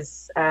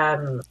because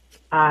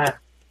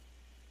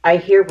I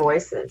hear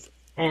voices,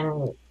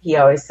 and he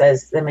always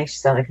says, that makes you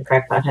sound like a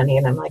crackpot, honey.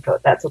 And I'm like, oh,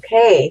 that's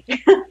okay.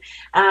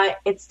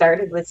 It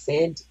started with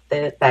Sid,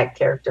 that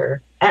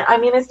character. And I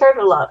mean, it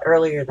started a lot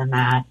earlier than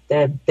that.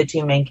 The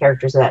two main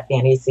characters of that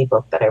fantasy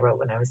book that I wrote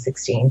when I was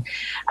 16.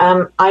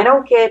 I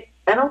don't get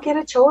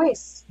a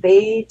choice.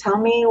 They tell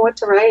me what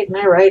to write and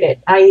I write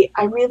it. I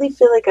really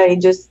feel like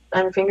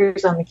I'm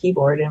fingers on the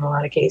keyboard in a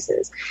lot of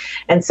cases.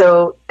 And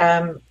so,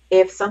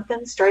 if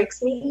something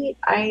strikes me,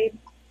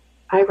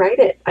 I write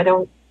it. I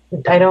don't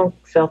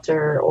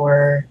filter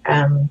or,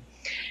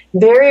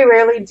 very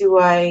rarely do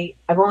I've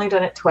only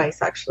done it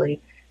twice actually,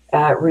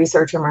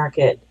 research a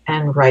market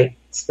and write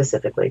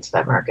specifically to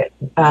that market.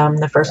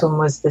 The first one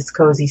was this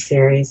cozy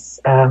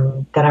series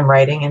that I'm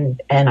writing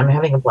and I'm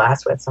having a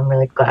blast with, so I'm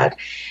really glad.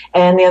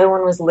 And the other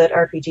one was Lit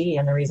RPG,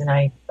 and the reason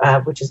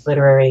which is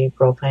literary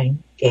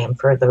role-playing game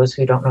for those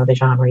who don't know the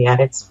genre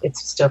yet. It's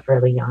still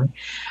fairly young.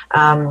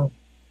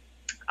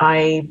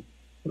 I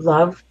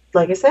love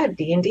like I said,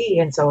 D&D.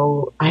 And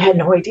so I had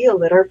no idea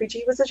that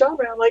RPG was a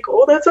genre. I'm like,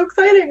 oh, that's so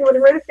exciting. I'm going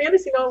to write a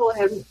fantasy novel. I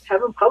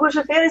haven't published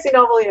a fantasy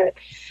novel yet.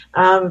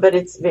 But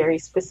it's very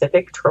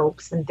specific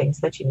tropes and things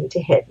that you need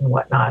to hit and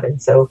whatnot.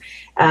 And so,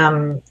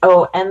 and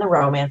the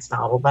romance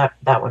novel,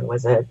 that one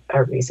was a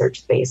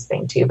research-based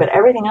thing too. But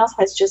everything else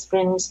has just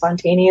been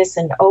spontaneous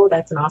and, oh,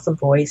 that's an awesome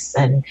voice.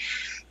 And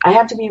I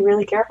have to be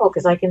really careful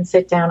because I can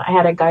sit down. I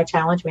had a guy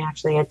challenge me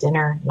actually at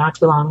dinner not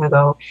too long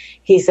ago.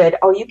 He said,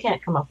 oh, you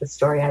can't come up with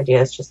story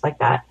ideas just like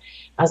that.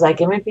 I was like,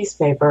 give me a piece of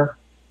paper.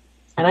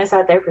 And I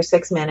sat there for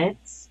 6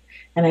 minutes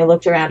and I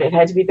looked around. It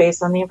had to be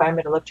based on the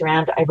environment. I looked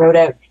around. I wrote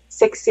out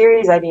 6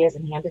 series ideas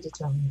and handed it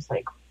to him. He was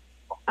like,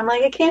 I'm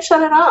like, I can't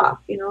shut it off.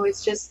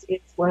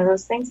 It's one of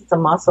those things. It's a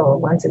muscle.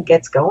 Once it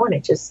gets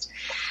going,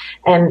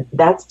 and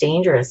that's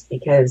dangerous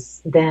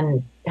because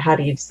then how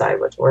do you decide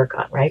what to work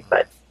on, right?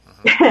 But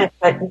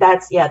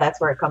that's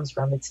where it comes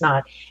from. It's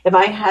not, if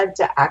I had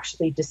to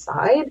actually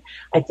decide,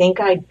 I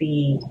think I'd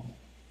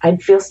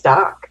feel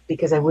stuck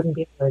because I wouldn't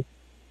be able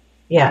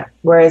to,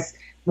 whereas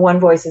one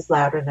voice is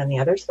louder than the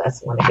other, so that's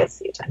the one that gets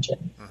the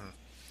attention. Mm-hmm.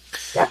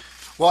 Yeah.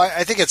 Well,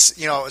 I think it's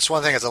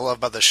one thing that I love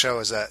about the show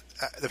is that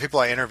the people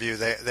I interview,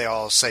 they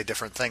all say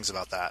different things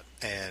about that.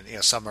 And,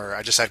 some are,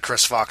 I just had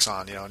Chris Fox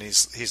on, and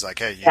he's like,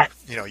 hey,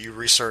 you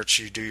research,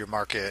 you do your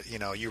market,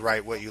 you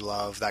write what you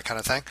love, that kind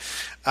of thing.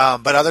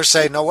 But others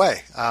say, no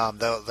way.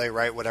 They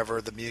write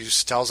whatever the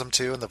muse tells them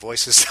to and the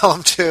voices tell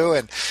them to.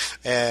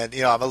 And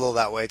I'm a little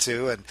that way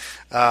too. And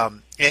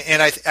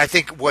I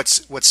think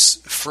what's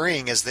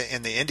freeing is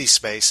in the indie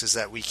space is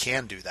that we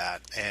can do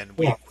that, and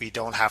we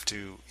don't have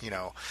to.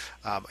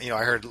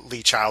 I heard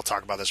Lee Child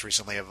talk about this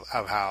recently of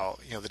how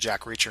the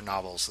Jack Reacher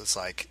novels. It's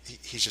like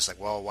he's just like,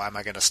 well, why am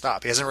I going to stop?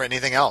 He hasn't written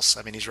anything else.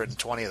 I mean, he's written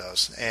 20 of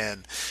those,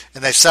 and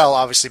they sell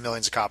obviously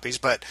millions of copies,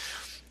 but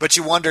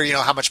you wonder,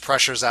 how much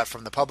pressure is that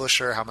from the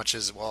publisher? How much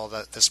is, well,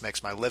 that this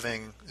makes my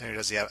living?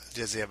 Does he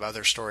have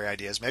other story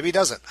ideas? Maybe he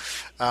doesn't.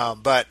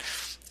 But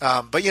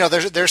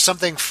there's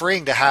something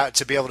freeing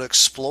to be able to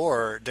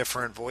explore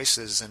different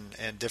voices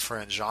and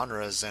different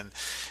genres, and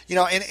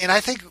I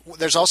think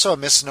there's also a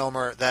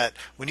misnomer that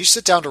when you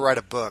sit down to write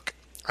a book,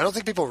 I don't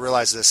think people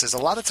realize this, is a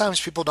lot of times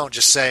people don't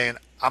just say,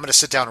 I'm going to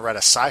sit down and write a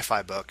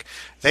sci-fi book.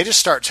 They just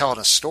start telling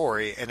a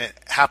story, and it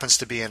happens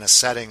to be in a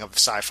setting of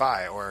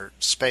sci-fi or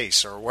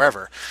space or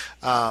wherever.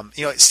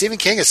 Stephen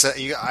King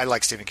I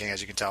like Stephen King, as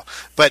you can tell,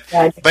 but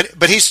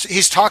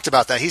he's talked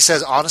about that. He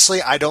says,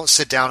 honestly, I don't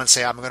sit down and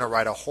say I'm going to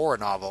write a horror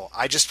novel.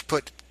 I just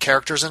put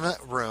characters in a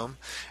room,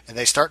 and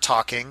they start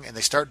talking, and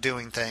they start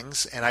doing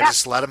things, and I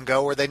just let them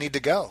go where they need to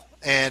go.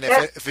 And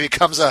if it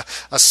becomes a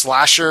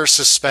slasher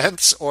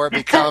suspense or it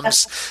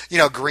becomes,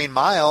 Green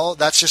Mile,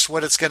 that's just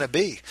what it's going to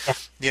be,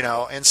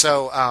 And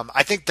so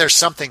I think there's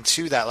something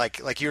to that,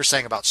 like you were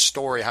saying about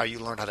story, how you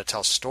learn how to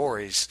tell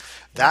stories.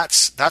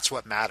 That's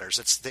what matters.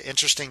 It's the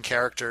interesting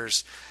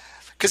characters.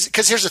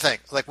 Because here's the thing,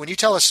 like when you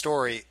tell a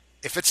story,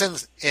 if it's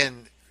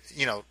in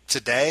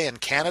today in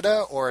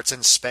Canada or it's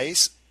in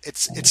space,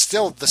 it's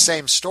still the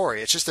same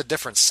story. It's just a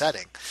different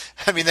setting.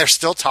 I mean, they're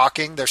still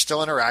talking, they're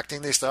still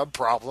interacting, they still have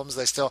problems,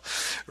 they still,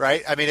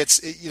 right? I mean,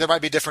 there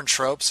might be different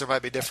tropes, there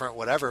might be different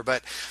whatever,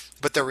 but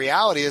the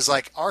reality is,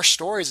 like, our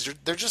stories,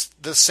 they're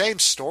just the same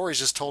stories,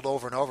 just told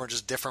over and over in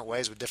just different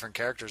ways with different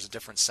characters and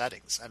different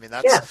settings. I mean, I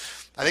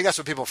think that's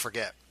what people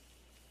forget.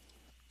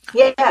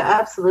 Yeah,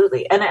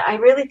 absolutely. And I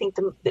really think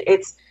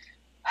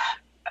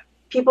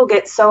people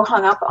get so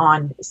hung up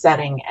on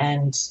setting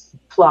and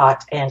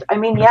plot, and I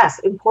mean, yes,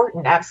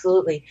 important,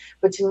 absolutely,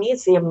 but to me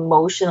it's the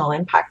emotional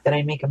impact that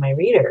I make on my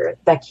reader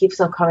that keeps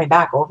them coming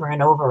back over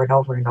and over and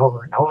over and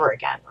over and over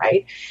again,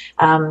 right?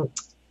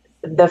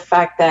 The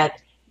fact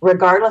that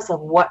regardless of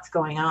what's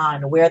going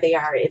on, where they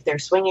are, if they're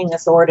swinging a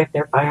sword, if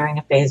they're firing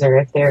a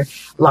phaser, if they're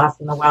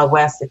lost in the Wild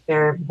West, if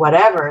they're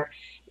whatever,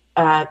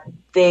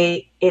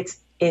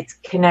 it's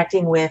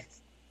connecting with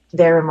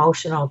their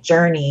emotional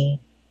journey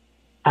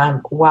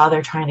while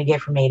they're trying to get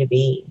from A to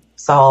B,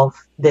 solve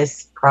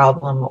this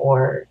problem,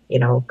 or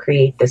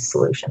create this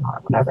solution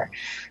or whatever.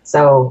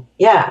 So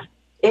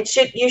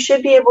you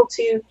should be able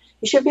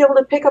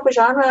to pick up a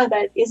genre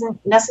that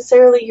isn't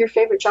necessarily your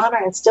favorite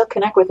genre and still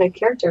connect with a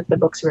character if the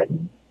book's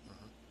written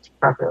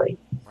properly.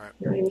 Right.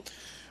 You know what I mean?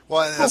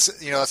 Well, and that's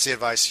the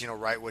advice.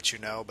 Write what you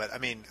know. But I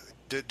mean,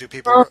 do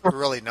people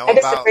really know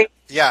about?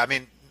 Yeah, I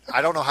mean,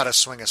 I don't know how to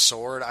swing a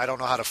sword. I don't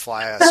know how to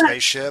fly a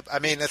spaceship. I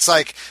mean, it's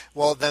like,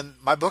 well, then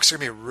my books are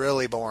going to be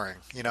really boring.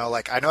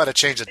 Like I know how to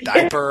change a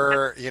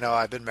diaper.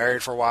 I've been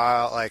married for a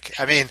while. Like,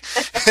 I mean,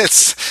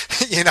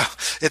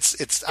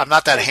 I'm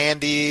not that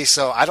handy,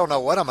 so I don't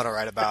know what I'm going to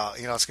write about.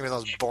 It's going to be the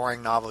most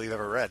boring novel you've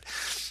ever read.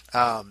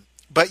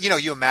 But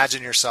you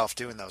imagine yourself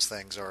doing those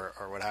things or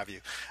what have you.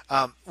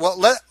 Well,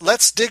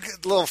 let's dig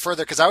a little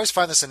further, because I always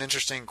find this an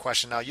interesting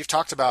question. Now, you've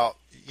talked about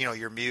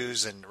your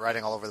muse and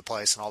writing all over the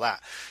place and all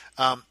that.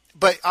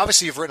 But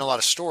obviously you've written a lot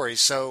of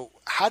stories. So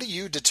how do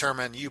you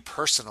determine, you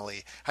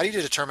personally, how do you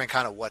determine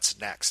kind of what's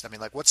next? I mean,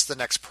 like, what's the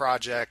next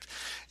project?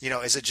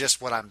 Is it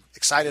just what I'm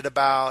excited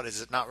about?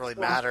 Does it not really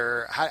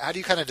matter? How do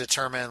you kind of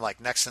determine like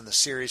next in the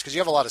series? Because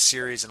you have a lot of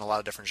series and a lot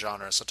of different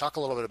genres. So talk a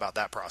little bit about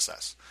that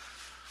process.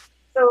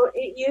 So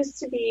it used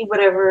to be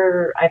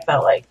whatever I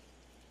felt like.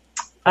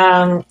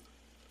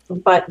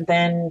 But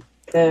then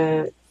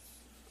the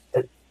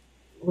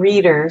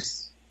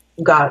readers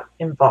got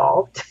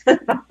involved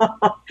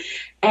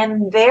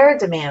and their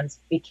demands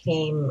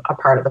became a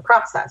part of the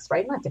process,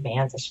 right? Not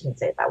demands, I shouldn't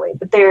say it that way,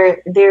 but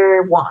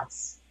their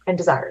wants and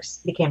desires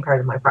became part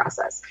of my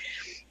process.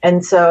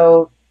 And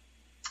so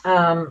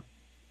I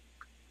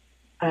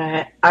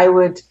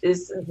would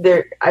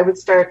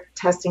start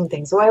testing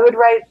things. So I would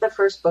write the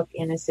first book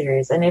in a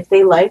series, and if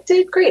they liked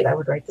it, great, I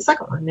would write the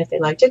second one. And if they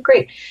liked it,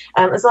 great,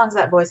 as long as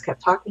that voice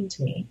kept talking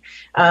to me.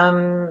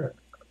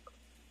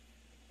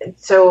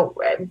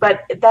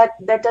 But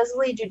that does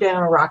lead you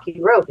down a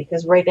rocky road,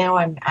 because right now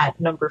I'm at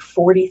number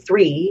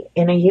 43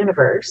 in a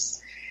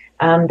universe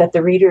that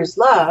the readers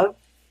love.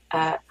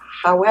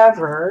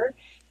 However,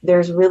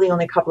 there's really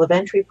only a couple of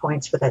entry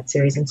points for that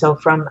series. And so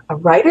from a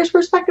writer's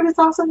perspective, it's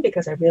awesome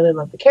because I really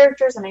love the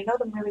characters and I know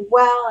them really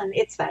well. And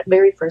it's that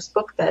very first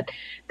book that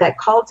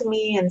called to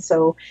me. And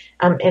so,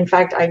 in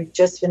fact, I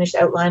just finished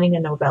outlining a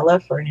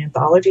novella for an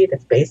anthology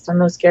that's based on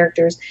those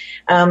characters.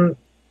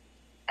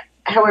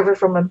 However,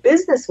 from a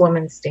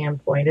businesswoman's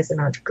standpoint, as an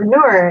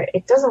entrepreneur,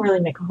 it doesn't really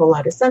make a whole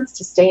lot of sense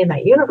to stay in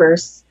that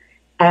universe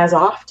as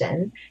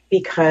often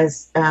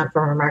because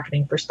from a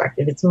marketing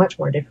perspective, it's much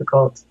more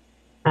difficult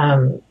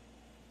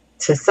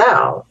to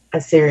sell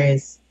a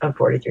series of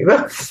 43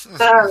 books.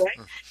 Right?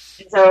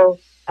 And so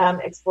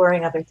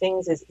exploring other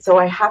things so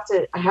I have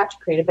to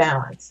create a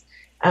balance.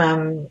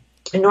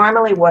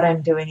 Normally what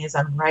I'm doing is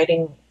I'm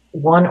writing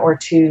 1 or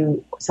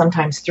 2,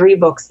 sometimes 3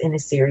 books in a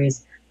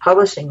series,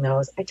 publishing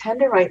those. I tend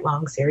to write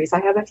long series.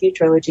 I have a few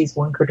trilogies,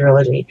 1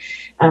 quadrilogy,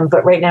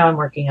 but right now I'm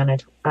working on a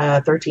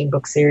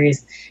 13-book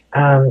series.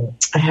 I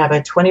have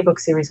a 20-book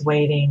series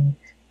waiting.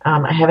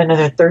 I have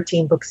another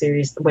 13-book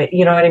series.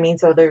 You know what I mean?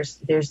 So there's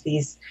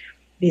these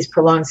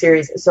prolonged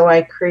series. So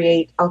I'll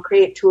create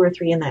 2 or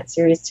 3 in that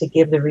series to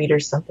give the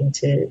readers something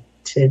to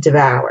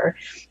devour.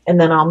 And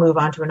then I'll move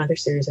on to another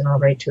series and I'll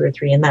write 2 or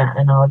 3 in that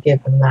and I'll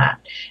give them that.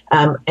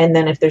 And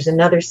then if there's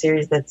another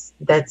series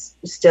that's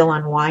still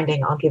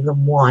unwinding, I'll give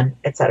them 1,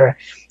 etc.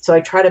 So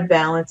I try to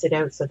balance it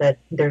out so that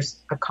there's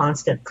a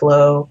constant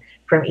flow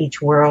from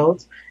each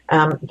world.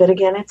 But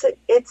again,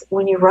 it's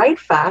when you write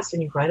fast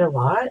and you write a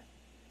lot,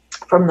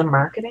 from the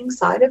marketing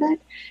side of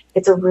it,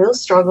 it's a real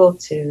struggle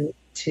to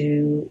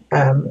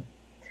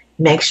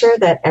make sure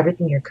that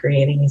everything you're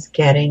creating is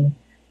getting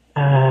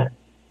the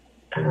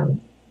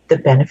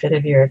benefit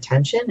of your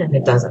attention, and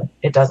it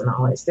doesn't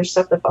always. There's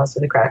stuff that falls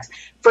through the cracks.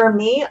 For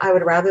me, I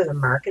would rather the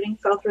marketing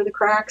fell through the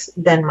cracks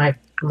than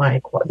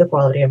the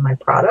quality of my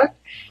product,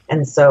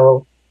 and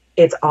so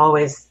it's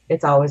always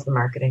the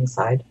marketing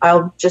side.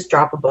 I'll just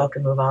drop a book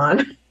and move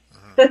on.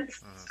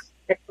 It's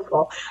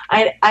terrible.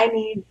 I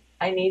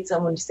need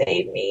someone to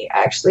save me,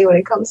 actually, when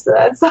it comes to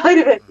that side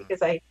of it,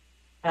 because I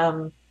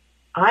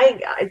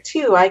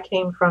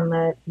came from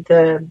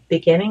the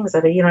beginnings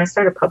of it. I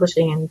started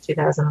publishing in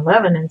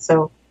 2011, and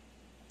so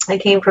I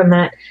came from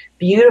that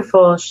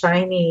beautiful,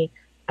 shiny,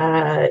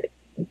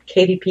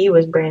 KDP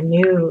was brand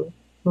new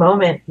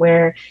moment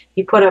where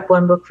you put up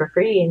 1 book for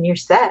free and you're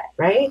set,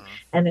 right?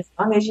 Mm-hmm. And as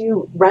long as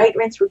you write,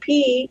 rinse,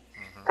 repeat,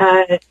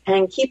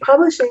 and keep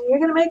publishing, you're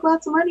going to make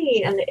lots of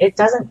money. And it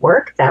doesn't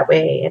work that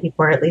way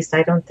anymore. At least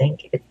I don't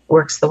think it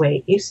works the way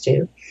it used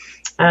to.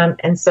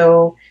 And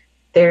so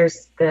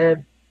there's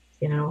the,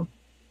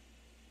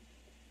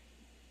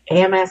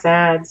 AMS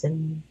ads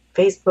and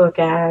Facebook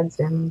ads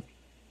and,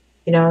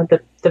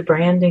 the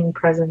branding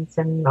presence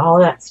and all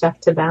that stuff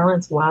to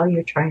balance while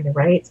you're trying to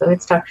write. So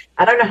it's tough.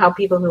 I don't know how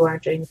people who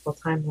aren't doing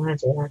full-time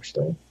manage it,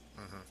 actually.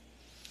 Mm-hmm.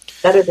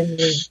 Better than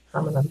me,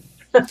 some of them.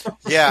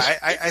 Yeah,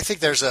 I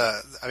think there's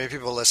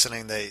people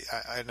listening,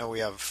 I know we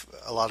have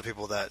a lot of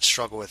people that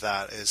struggle with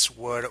that, is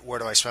where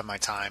do I spend my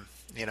time?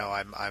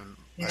 I'm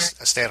a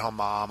stay-at-home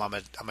mom, I'm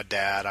a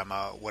dad, I'm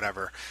a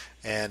whatever.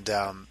 And,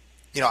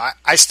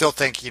 I still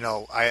think,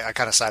 I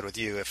kind of side with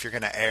you. If you're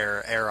going to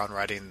err on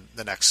writing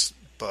the next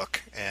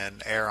book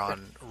and err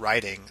on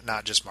writing,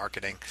 not just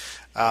marketing.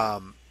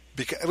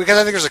 Because I think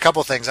there's a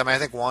couple things. I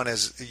think one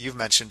is, you've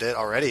mentioned it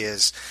already,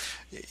 is,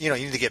 you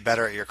need to get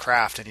better at your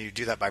craft, and you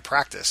do that by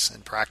practice.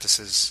 And practice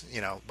is,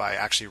 by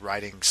actually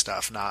writing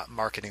stuff, not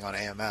marketing on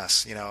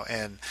AMS,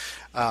 and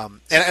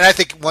I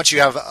think once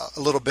you have a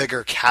little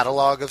bigger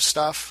catalog of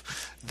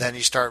stuff, then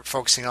you start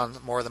focusing on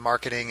more of the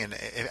marketing and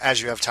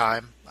as you have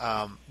time.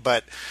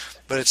 But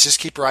it's just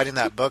keep writing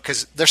that book,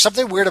 because there's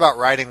something weird about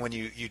writing when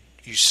you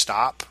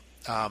stop.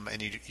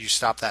 And you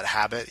stop that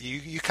habit,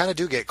 you kind of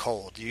do get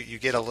cold. You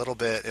get a little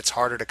bit, it's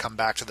harder to come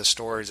back to the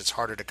stories. It's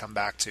harder to come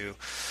back to,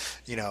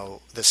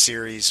 the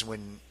series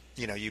when,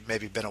 you've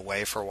maybe been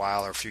away for a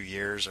while or a few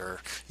years or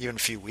even a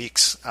few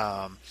weeks.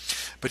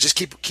 But just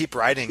keep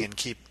writing and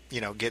keep,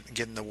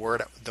 getting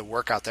the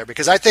work out there,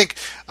 because I think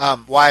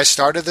why I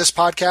started this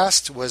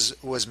podcast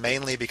was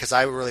mainly because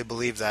I really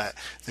believe that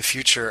the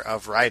future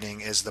of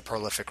writing is the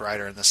prolific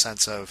writer, in the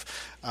sense of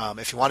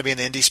if you want to be in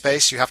the indie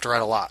space, you have to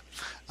write a lot.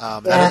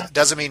 That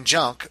doesn't mean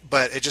junk,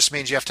 but it just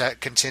means you have to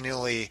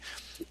continually.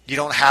 You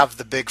don't have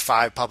the big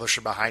five publisher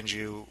behind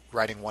you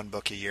writing one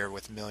book a year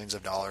with millions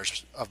of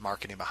dollars of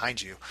marketing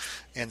behind you,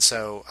 and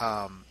so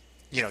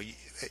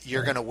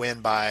you're going to win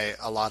by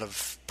a lot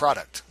of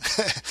product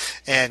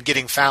and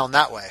getting found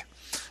that way.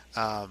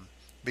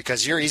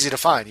 Because you're easy to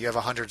find. You have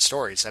 100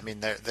 stories. I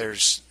mean,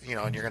 there's, and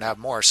you're going to have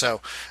more.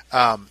 So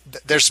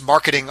there's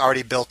marketing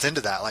already built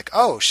into that. Like,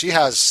 oh, she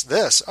has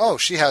this. Oh,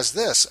 she has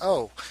this.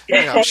 Oh,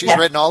 she's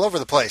written all over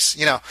the place.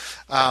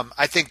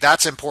 I think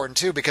that's important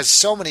too, because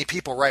so many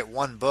people write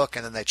one book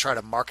and then they try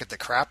to market the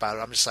crap out of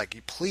it. I'm just like,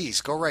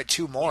 please go write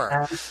two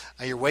more.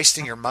 You're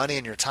wasting your money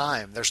and your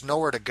time. There's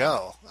nowhere to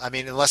go. I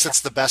mean, unless it's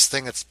the best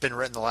thing that's been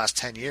written the last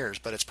 10 years,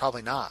 but it's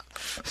probably not.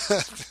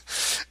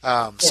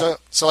 So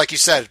like you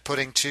said,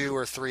 putting 2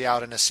 or 3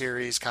 out in a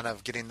series, kind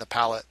of getting the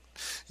palette,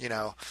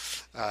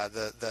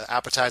 the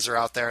appetizer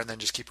out there, and then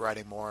just keep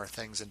writing more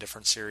things in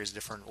different series,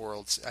 different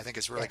worlds. I think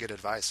is really good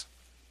advice.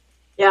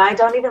 Yeah, I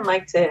don't even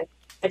like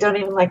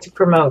to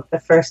promote the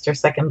first or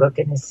second book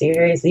in a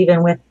series,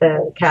 even with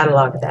the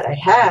catalog that I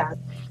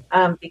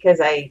have,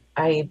 because I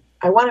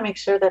want to make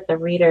sure that the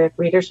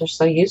readers are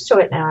so used to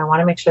it now. I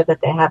want to make sure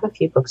that they have a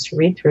few books to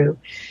read through,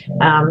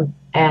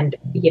 and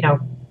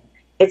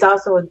it's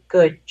also a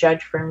good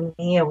judge for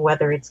me of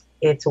whether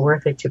it's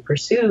worth it to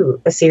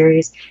pursue a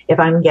series. If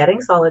I'm getting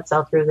solid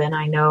sell through, then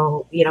I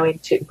know,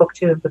 into book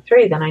 2 and book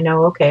 3, then I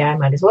know, okay, I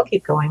might as well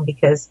keep going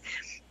because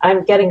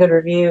I'm getting good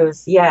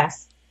reviews.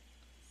 Yes.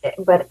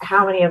 But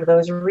how many of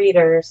those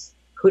readers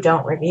who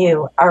don't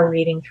review are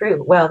reading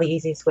through? Well, the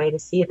easiest way to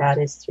see that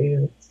is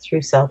through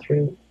sell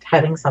through,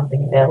 having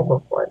something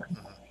available for them.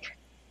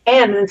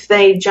 And if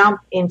they jump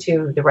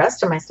into the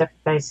rest of my stuff,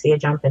 if I see a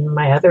jump in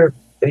my other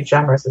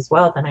genres as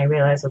well, then I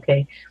realize,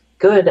 okay,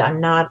 good. I'm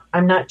not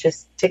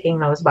just ticking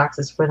those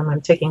boxes for them. I'm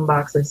ticking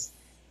boxes,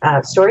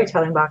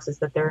 storytelling boxes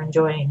that they're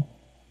enjoying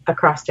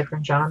across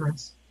different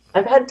genres.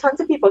 I've had tons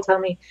of people tell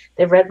me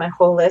they've read my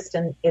whole list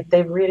and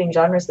they're reading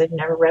genres they've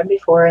never read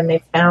before, and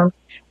they've found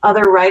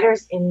other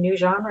writers in new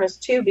genres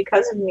too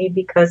because of me,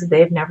 because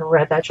they've never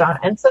read that genre.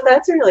 And so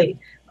that's really,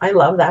 I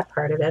love that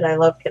part of it. I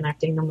love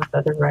connecting them with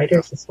other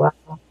writers as well.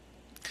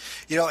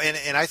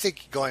 And I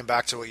think going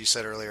back to what you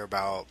said earlier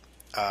about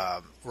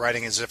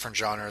writing in different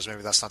genres,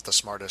 maybe that's not the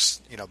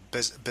smartest,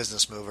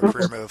 business move or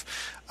career move.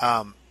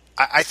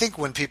 I think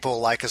when people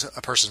like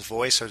a person's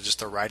voice or just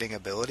their writing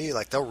ability,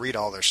 like they'll read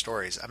all their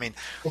stories. I mean,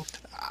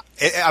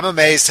 I'm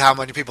amazed how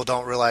many people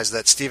don't realize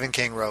that Stephen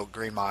King wrote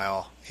Green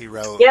Mile. He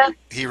wrote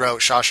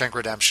Shawshank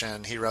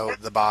Redemption. He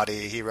wrote The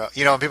Body. He wrote,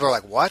 and people are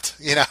like, what?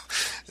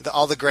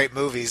 All the great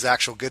movies, the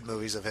actual good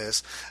movies of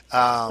his,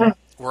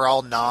 were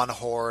all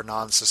non-horror,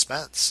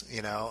 non-suspense,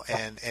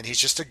 and he's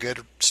just a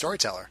good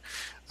storyteller.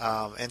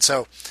 And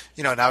so,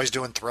 now he's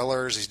doing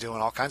thrillers, he's doing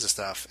all kinds of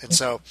stuff. And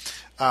so,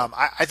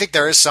 I think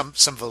there is some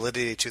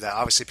validity to that.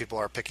 Obviously people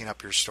are picking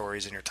up your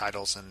stories and your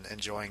titles and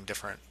enjoying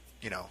different,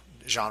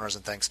 genres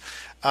and things.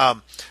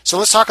 So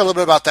let's talk a little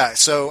bit about that.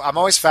 So I'm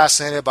always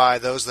fascinated by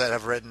those that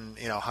have written,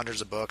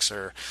 hundreds of books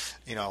or,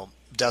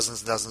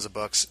 dozens and dozens of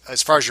books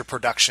as far as your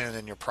production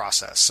and your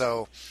process.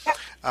 So,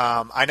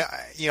 I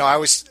know,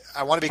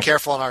 I want to be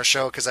careful on our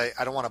show because I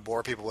don't want to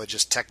bore people with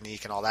just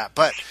technique and all that,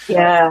 but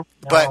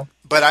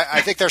but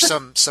I think there's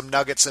some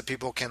nuggets that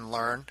people can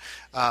learn,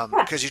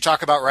 because you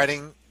talk about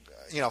writing,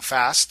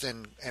 fast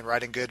and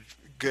writing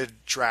good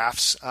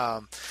drafts.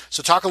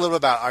 So talk a little bit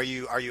about, are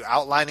you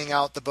outlining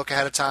out the book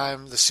ahead of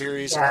time, the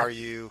series? Are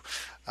you,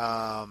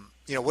 what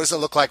does it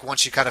look like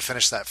once you kind of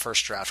finish that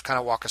first draft? Kind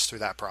of walk us through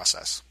that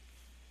process.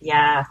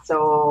 Yeah.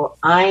 So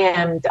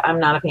I'm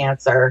not a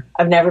pantser.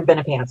 I've never been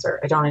a pantser.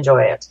 I don't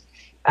enjoy it.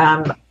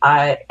 And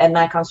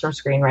that comes from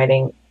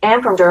screenwriting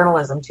and from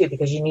journalism too,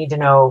 because you need to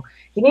know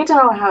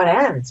how it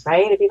ends,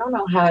 right? If you don't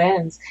know how it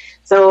ends.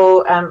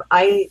 So,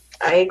 I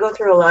go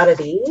through a lot of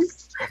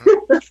these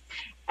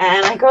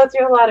and I go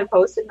through a lot of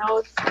Post-it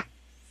notes.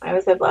 I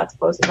always have lots of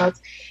Post-it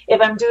notes. If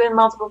I'm doing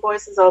multiple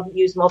voices, I'll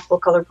use multiple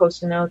color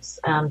Post-it notes.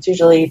 It's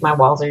usually, my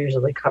walls are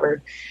usually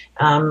covered.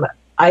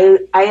 I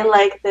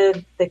like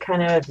the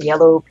kind of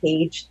yellow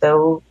page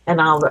though,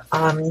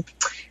 and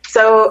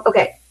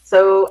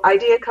So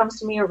idea comes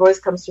to me or voice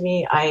comes to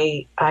me.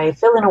 I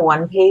fill in a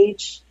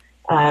 1-page,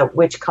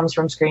 which comes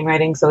from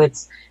screenwriting. So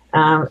it's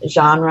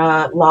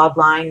genre, log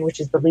line, which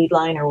is the lead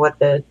line or what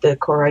the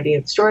core idea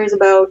of the story is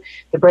about,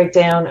 the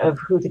breakdown of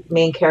who the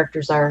main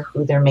characters are,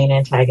 who their main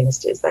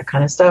antagonist is, that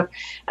kind of stuff.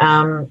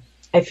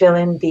 I fill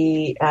in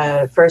the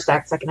first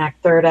act, second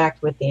act, third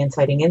act with the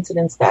inciting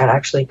incidents that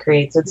actually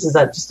create. So this is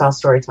just all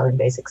storytelling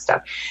basic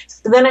stuff.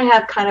 So then I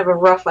have kind of a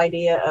rough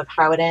idea of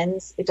how it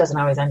ends. It doesn't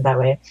always end that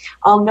way.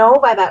 I'll know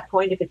by that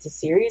point if it's a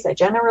series. I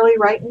generally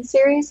write in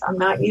series. I'm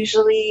not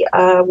usually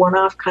a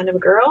one-off kind of a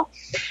girl.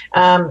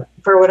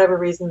 For whatever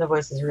reason, the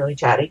voice is really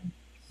chatty.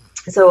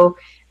 So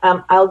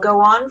I'll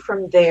go on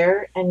from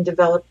there and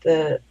develop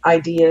the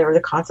idea or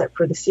the concept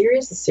for the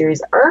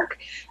series arc.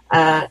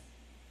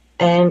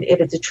 And if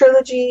it's a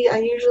trilogy, I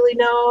usually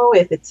know.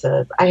 If it's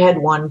I had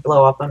one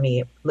blow up on me.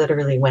 It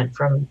literally went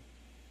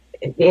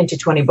into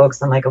 20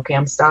 books. I'm like, okay,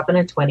 I'm stopping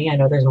at 20. I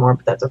know there's more,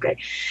 but that's okay.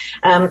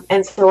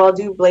 And so I'll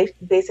do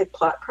basic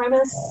plot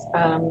premise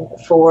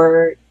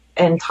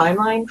and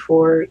timeline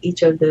for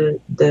each of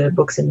the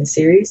books in the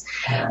series.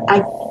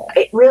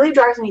 It really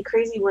drives me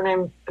crazy when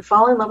I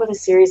fall in love with a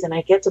series and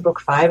I get to book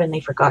 5 and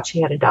they forgot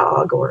she had a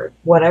dog or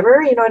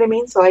whatever, you know what I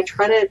mean? So I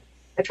try to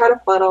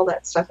plot all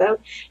that stuff out.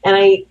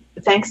 And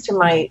thanks to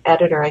my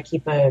editor, I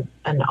keep an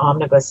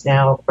omnibus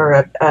now, or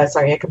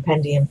a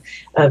compendium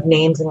of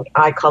names and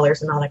eye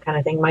colors and all that kind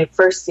of thing. My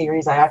first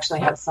series, I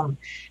actually have some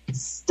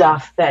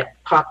stuff that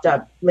popped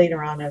up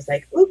later on. I was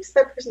like, oops,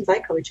 that person's eye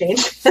color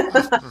changed.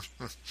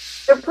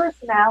 Their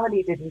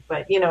personality didn't,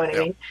 but you know what I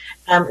mean?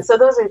 So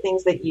those are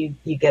things that you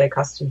get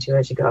accustomed to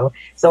as you go.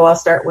 So I'll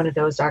start one of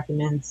those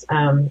documents.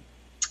 And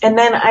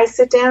then I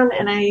sit down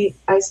and I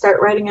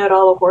start writing out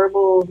all the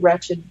horrible,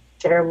 wretched,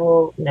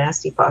 terrible,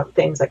 nasty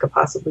things I could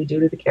possibly do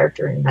to the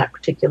character in that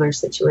particular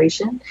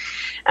situation.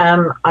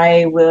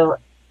 I will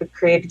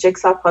create a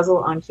jigsaw puzzle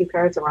on cue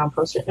cards around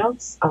Post-it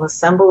notes. I'll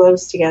assemble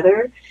those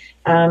together,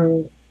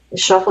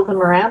 shuffle them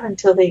around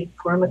until they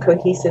form a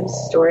cohesive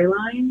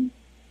storyline.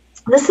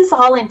 This is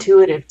all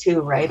intuitive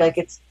too, right? Like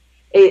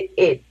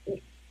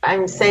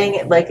I'm saying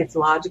it like it's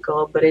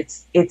logical, but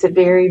it's a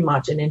very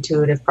much an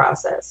intuitive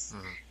process,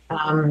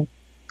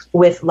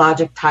 with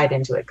logic tied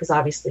into it, because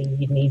obviously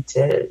you need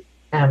to.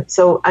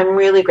 So I'm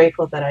really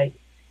grateful that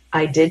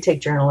I did take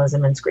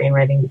journalism and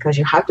screenwriting, because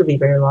you have to be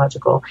very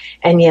logical.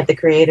 And yet the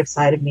creative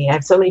side of me, I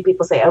have so many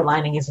people say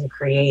outlining isn't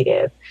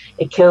creative.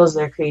 It kills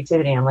their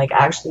creativity. I'm like,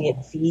 actually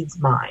it feeds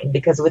mine,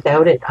 because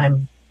without it,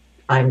 I'm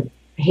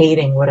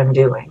hating what I'm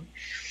doing.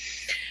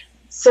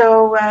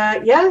 So,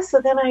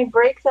 so then I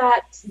break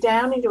that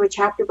down into a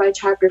chapter by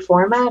chapter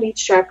format.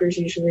 Each chapter is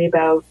usually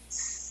about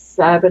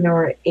 7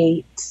 or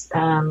 8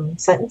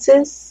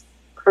 sentences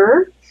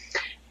per.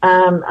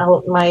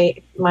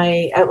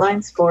 My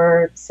outlines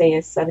for, say,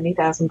 a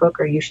 70,000 book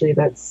are usually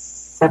about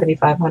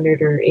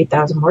 7,500 or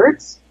 8,000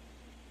 words.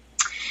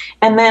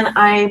 And then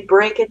I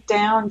break it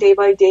down day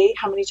by day,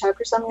 how many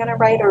chapters I'm going to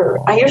write, or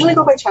I usually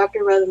go by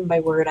chapter rather than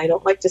by word. I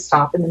don't like to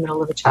stop in the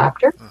middle of a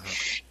chapter.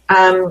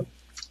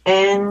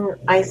 And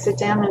I sit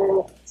down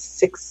and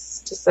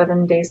 6 to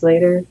 7 days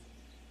later,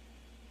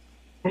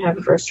 I have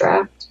a first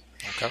draft.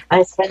 Okay.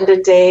 I spend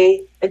a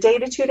day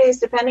to 2 days,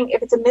 depending.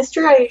 If it's a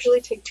mystery, I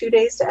usually take 2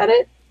 days to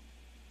edit.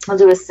 I'll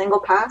do a single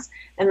pass,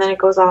 and then it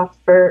goes off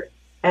for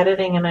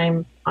editing, and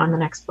I'm on the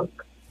next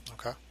book.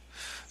 Okay.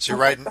 So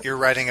you're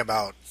writing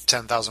about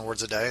 10,000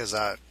 words a day. Is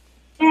that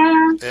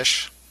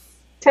ish?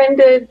 10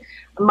 to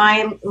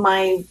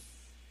my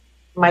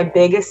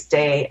biggest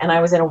day, and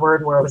I was in a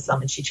word war with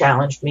someone. She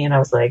challenged me, and I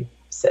was like,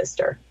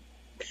 sister.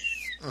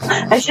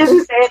 I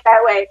shouldn't say it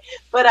that way,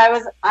 but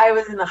I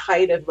was in the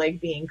height of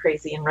like being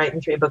crazy and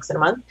writing 3 books in a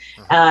month,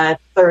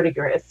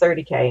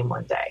 30K in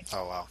one day.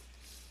 Oh wow!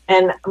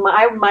 And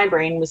my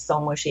brain was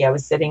so mushy. I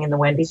was sitting in the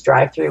Wendy's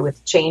drive-thru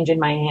with change in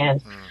my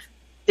hand,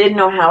 didn't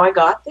know how I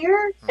got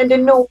there, and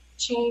didn't know what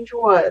change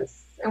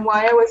was and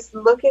why I was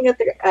looking at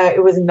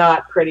it was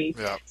not pretty.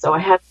 Yeah. So I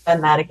haven't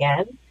done that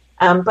again.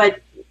 But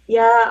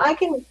yeah, I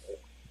can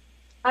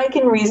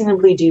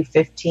reasonably do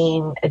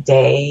 15 a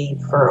day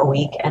for a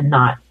week and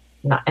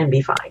and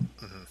be fine.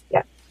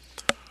 Yeah.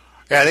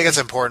 Yeah, I think it's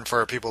important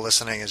for people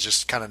listening is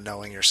just kind of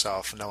knowing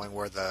yourself, knowing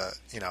where the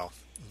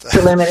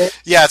limit is.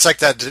 Yeah, it's like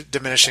that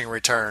diminishing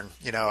return.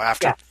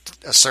 After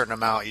a certain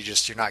amount,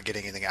 you're not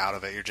getting anything out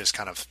of it. You're just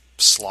kind of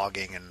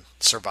slogging and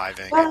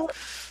surviving. Well,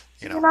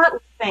 you're not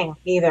living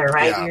either,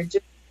 right? Yeah.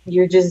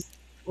 You're just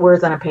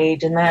words on a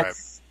page, and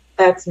that's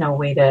no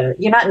way to.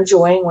 You're not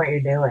enjoying what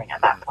you're doing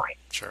at that point.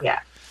 Sure.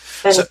 Yeah.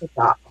 Then it's a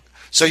stop.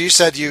 So you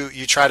said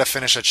you try to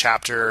finish a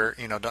chapter,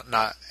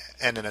 not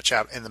end in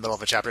the middle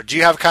of a chapter. Do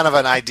you have kind of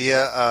an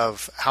idea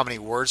of how many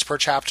words per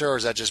chapter, or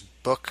is that just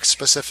book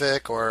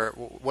specific, or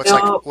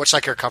what's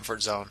like your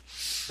comfort zone?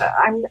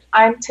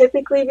 I'm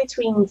typically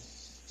between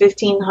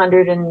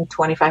 1,500 and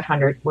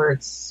 2,500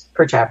 words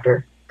per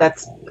chapter.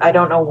 I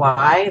don't know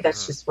why.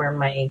 That's just where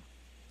my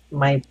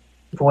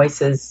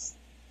voices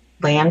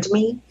land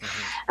me.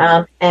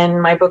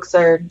 And my books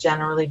are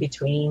generally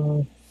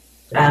between.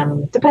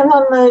 Depends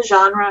on the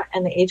genre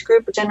and the age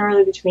group, but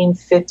generally between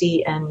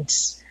 50 and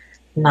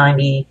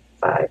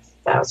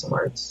 95,000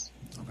 words.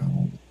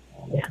 Okay.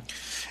 Yeah.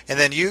 And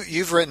then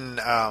you've written,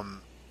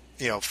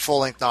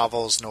 full-length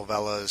novels,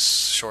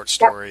 novellas, short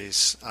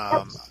stories.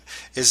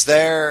 Is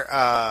there,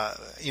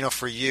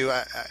 for you,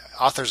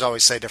 authors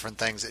always say different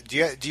things. Do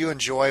you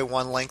enjoy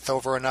one length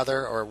over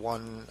another, or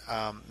one,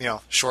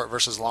 short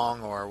versus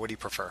long, or what do you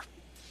prefer?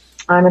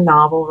 I'm a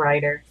novel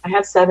writer. I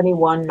have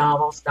 71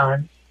 novels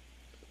done.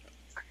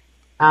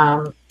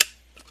 And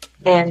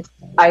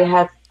I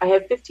have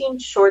 15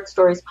 short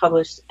stories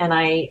published, and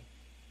I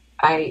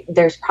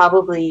there's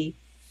probably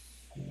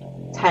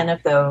 10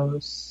 of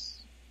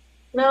those.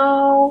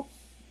 No,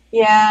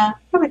 yeah,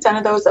 probably 10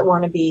 of those that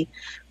want to be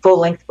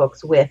full-length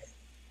books with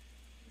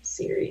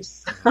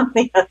series on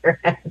the other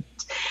end.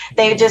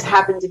 They just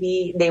happened to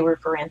be, they were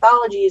for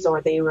anthologies,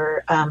 or they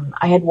were,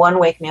 I had one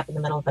wake me up in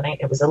the middle of the night.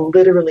 It was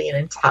literally an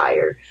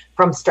entire,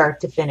 from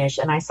start to finish,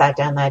 and I sat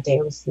down that day.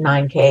 It was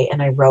 9K,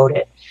 and I wrote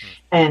it.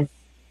 And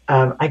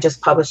I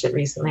just published it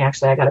recently.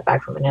 Actually, I got it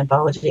back from an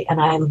anthology, and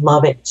I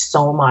love it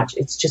so much.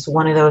 It's just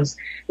one of those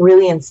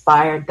really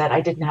inspired that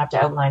I didn't have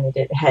to outline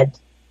it.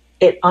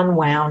 It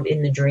unwound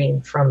in the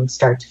dream from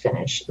start to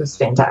finish. It was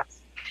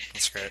fantastic.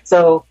 That's great.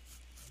 So,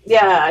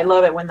 yeah, I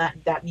love it when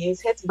that muse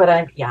hits. But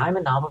I'm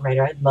a novel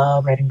writer. I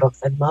love writing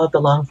books. I love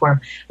the long form.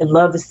 I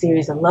love the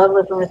series. I love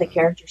living with a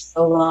character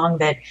so long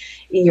that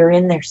you're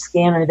in their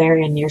skin, or they're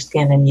in your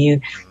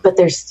skin, but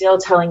they're still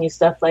telling you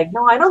stuff like,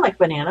 no, I don't like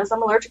bananas.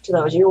 I'm allergic to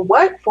those. You're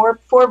what? Four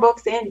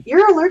books in,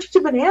 you're allergic to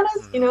bananas?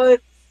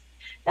 It's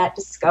that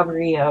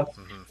discovery of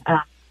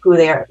who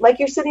they are. Like,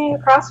 you're sitting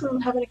across from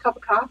them having a cup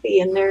of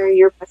coffee, and they're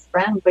your best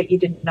friend, but you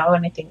didn't know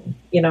anything.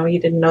 You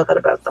didn't know that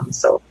about them.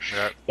 So,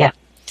 yeah.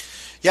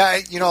 Yeah,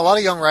 a lot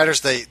of young writers,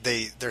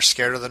 they're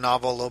scared of the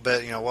novel a little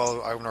bit.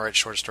 Well, I want to write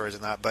short stories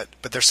and that, but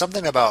there's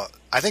something about,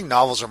 I think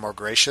novels are more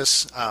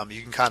gracious.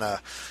 You can kind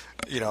of,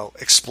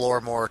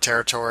 explore more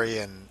territory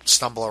and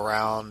stumble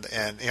around.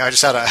 And I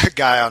just had a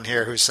guy on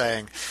here who's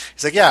saying,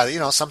 he's like,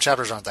 yeah, some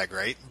chapters aren't that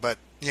great, but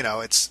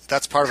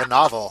that's part of a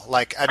novel.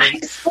 Like, I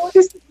mean, I so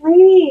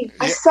disagree.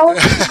 I so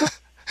disagree.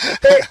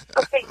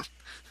 Okay,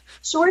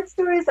 short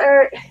stories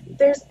are,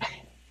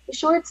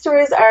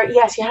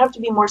 yes, you have to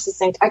be more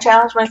succinct. I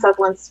challenged myself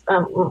once.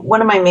 One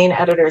of my main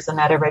editors,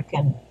 Annetta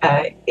Ripken,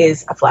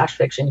 is a flash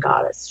fiction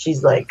goddess.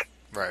 She's like,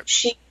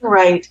 she can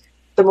write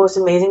the most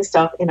amazing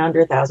stuff in under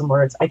 1,000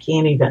 words. I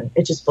can't even.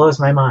 It just blows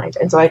my mind.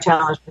 And so I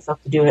challenged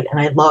myself to do it, and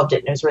I loved it,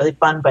 and it was really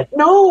fun. But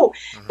no,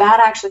 that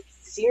actually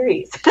is a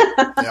series.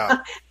 Yeah.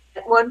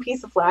 One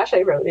piece of flash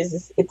I wrote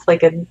it's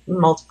like a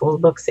multiple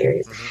book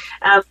series.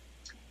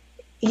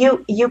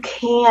 You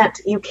can't.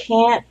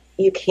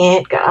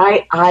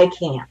 I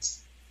can't.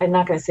 I'm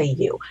not going to say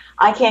you.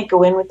 I can't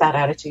go in with that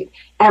attitude.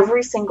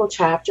 Every single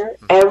chapter,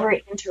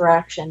 every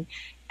interaction,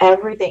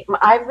 everything.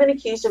 I've been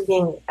accused of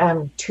being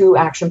too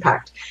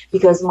action-packed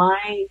because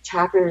my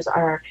chapters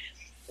are.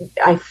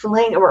 I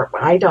fling, or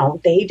I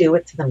don't. They do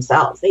it to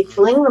themselves. They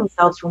fling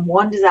themselves from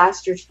one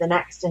disaster to the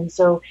next, and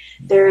so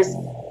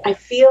I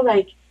feel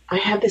like I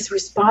have this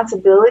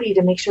responsibility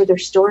to make sure their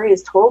story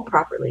is told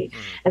properly.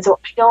 And so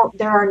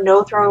there are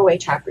no throwaway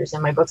chapters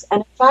in my books.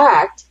 And in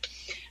fact,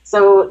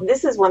 so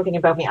this is one thing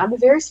about me. I'm a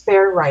very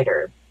spare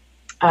writer.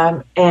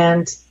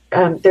 And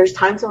there's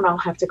times when I'll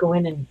have to go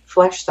in and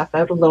flesh stuff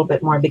out a little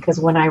bit more, because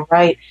when I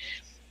write,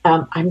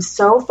 I'm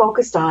so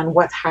focused on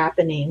what's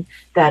happening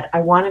that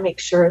I want to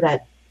make sure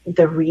that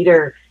the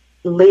reader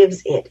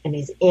lives it and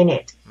is in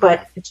it,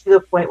 but to the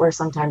point where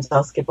sometimes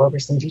I'll skip over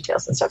some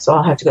details and stuff. So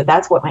I'll have to go.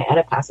 That's what my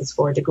edit pass is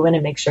for, to go in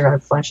and make sure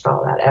I've fleshed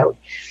all that out.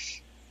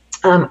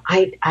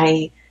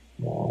 I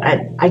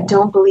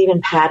don't believe in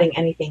padding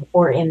anything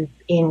or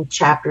in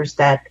chapters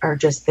that are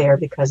just there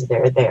because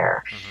they're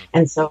there.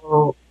 And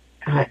so,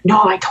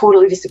 no, I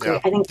totally disagree.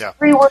 I think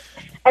every word,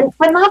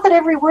 but not that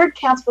every word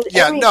counts. But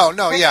I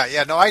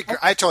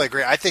totally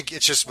agree. I think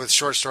it's just with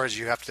short stories,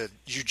 you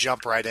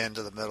jump right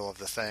into the middle of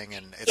the thing,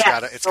 and it's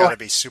got to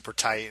be super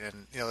tight,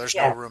 and there's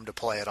no room to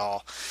play at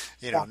all.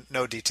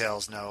 No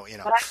details, no.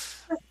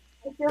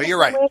 But you're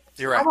right.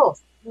 You're right.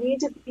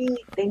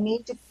 They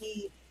need to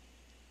be.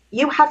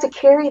 You have to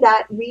carry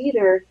that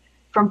reader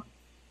from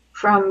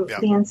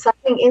the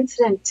inciting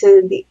incident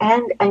to the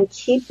end and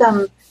keep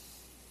them.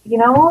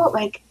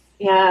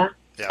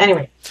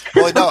 Anyway.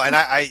 Well, no, and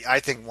I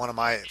think one of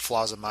my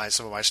flaws in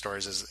some of my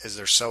stories is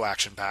they're so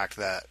action packed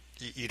that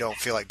you don't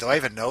feel like, do I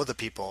even know the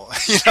people?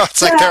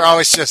 It's like they're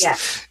always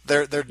just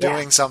they're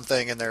doing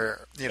something, and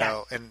they're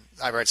and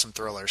I write some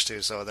thrillers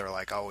too, so they're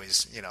like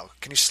always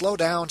can you slow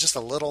down just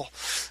a little,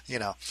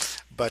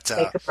 but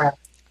take a breath.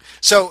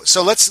 So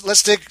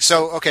let's dig.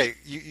 So okay,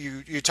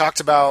 you talked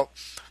about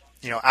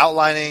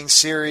outlining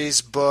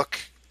series book.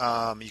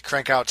 You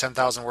crank out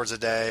 10,000 words a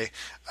day.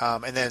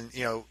 And then,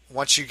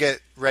 once you get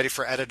ready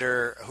for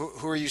editor,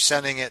 who are you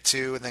sending it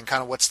to? And then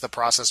kind of what's the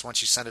process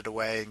once you send it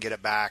away and get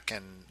it back,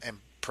 and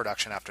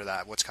production after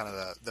that? What's kind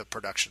of the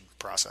production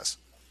process?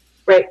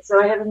 Right.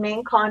 So I have a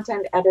main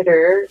content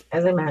editor,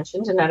 as I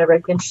mentioned, Annetta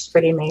Ripken. She's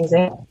pretty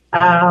amazing.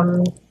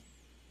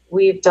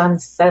 We've done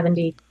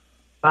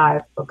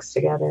 75 books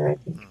together, I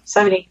think.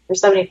 70 or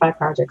 75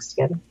 projects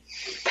together.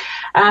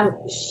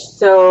 There's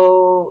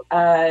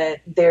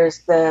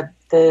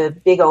the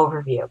big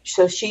overview.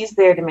 So she's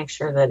there to make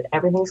sure that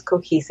everything's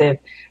cohesive,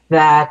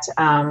 that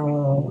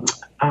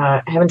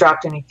I haven't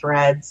dropped any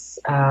threads,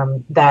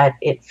 that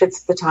it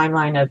fits the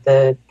timeline of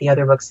the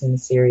other books in the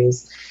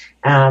series.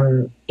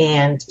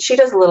 And she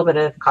does a little bit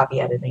of copy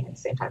editing at the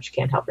same time. She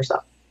can't help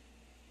herself.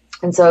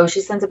 And so she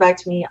sends it back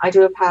to me. I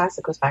do a pass.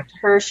 It goes back to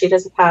her. She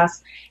does a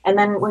pass, and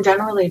then we're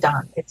generally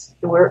done.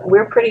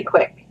 We're pretty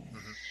quick.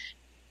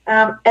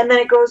 And then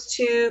it goes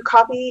to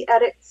copy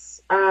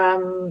edits,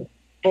 comes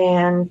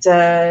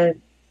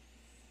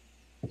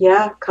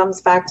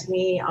back to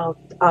me.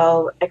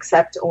 I'll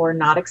accept or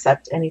not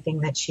accept anything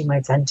that she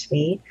might send to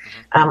me.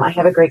 I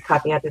have a great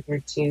copy editor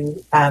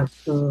too,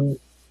 who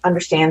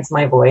understands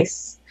my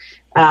voice.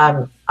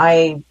 I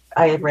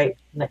write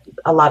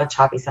a lot of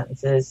choppy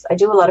sentences. I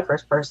do a lot of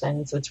first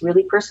person, so it's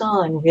really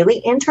personal and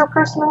really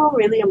interpersonal,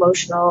 really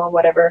emotional,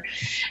 whatever.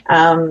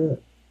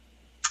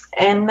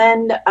 And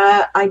then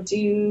I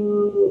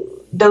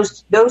do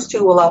those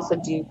two will also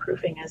do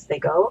proofing as they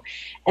go,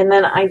 and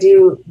then I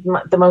do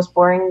the most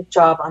boring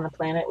job on the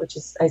planet, which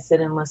is I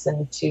sit and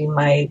listen to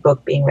my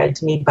book being read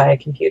to me by a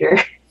computer.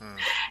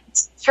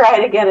 Try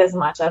to get as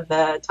much of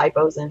the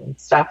typos and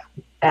stuff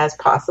as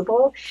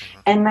possible,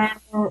 and then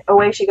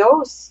away she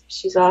goes.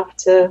 She's off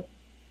to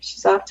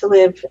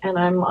live, and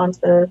I'm on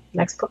to the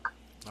next book.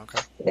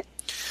 Okay. Yeah.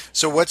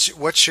 So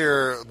what's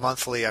your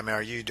monthly? I mean,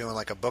 are you doing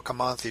like a book a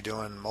month? Are you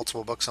doing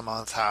multiple books a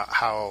month?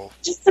 How?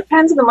 It just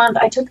depends on the month.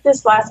 I took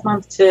this last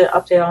month to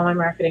update all my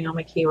marketing, all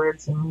my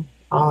keywords, and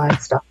all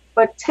that stuff.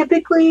 But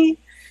typically,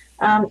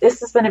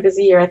 this has been a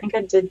busy year. I think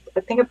I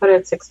put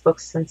out 6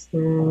 books since the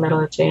middle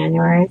of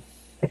January.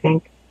 I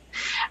think.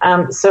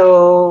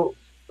 So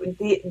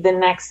the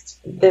next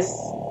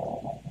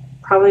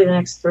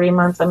 3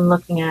 months, I'm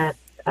looking at.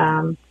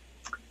 I'm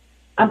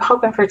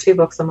hoping for 2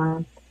 books a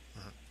month.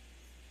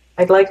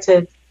 I'd like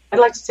to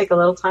take a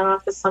little time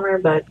off this summer,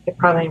 but it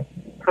probably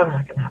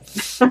not going to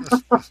happen.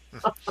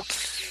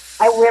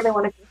 I really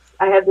want to.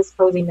 I have this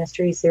cozy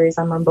mystery series.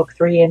 I'm on book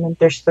 3, and then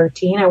there's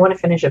 13. I want to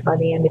finish it by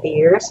the end of the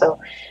year, so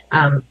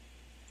I'm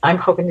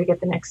hoping to get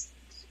the next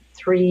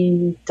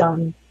 3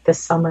 done this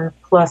summer,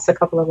 plus a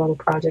couple of other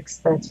projects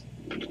that.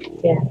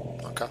 Yeah.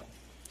 Okay.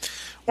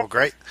 Well,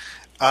 great.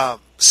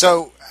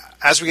 So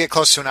as we get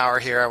close to an hour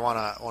here, I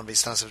want to be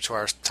sensitive to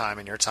our time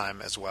and your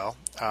time as well.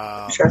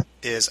 Sure.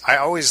 I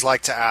always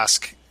like to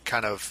ask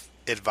kind of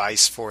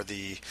advice for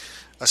the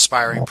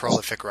aspiring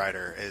prolific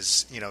writer.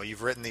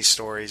 You've written these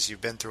stories,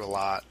 you've been through a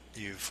lot,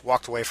 you've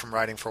walked away from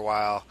writing for a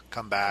while,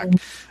 come back,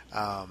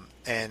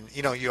 and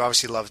you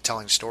obviously love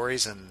telling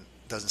stories, and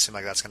it doesn't seem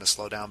like that's going to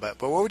slow down.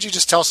 But what would you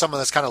just tell someone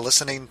that's kind of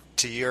listening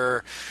to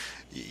your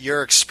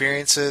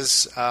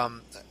experiences?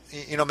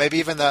 Maybe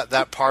even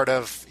that part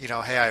of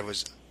hey,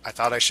 I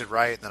thought I should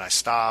write, and then I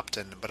stopped,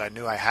 but I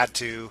knew I had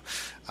to.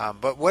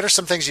 But what are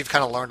some things you've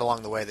kind of learned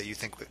along the way that you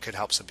think could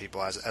help some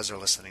people as they're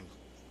listening?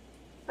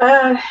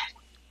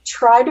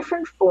 Try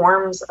different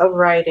forms of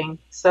writing.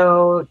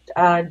 So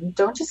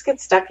don't just get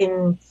stuck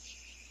in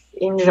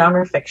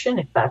genre fiction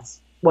if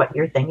that's what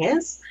your thing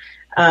is.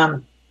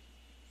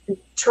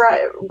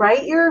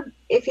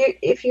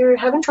 If you're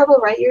having trouble,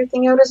 write your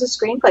thing out as a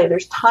screenplay.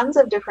 There's tons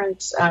of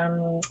different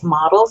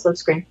models of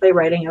screenplay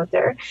writing out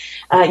there.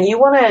 You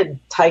want to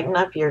tighten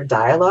up your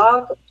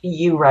dialogue,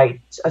 you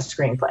write a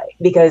screenplay,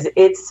 because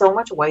it's so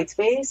much white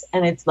space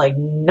and it's like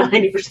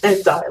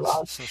 90%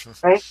 dialogue,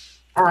 right?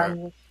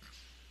 And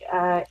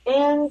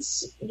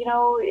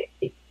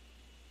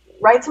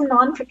write some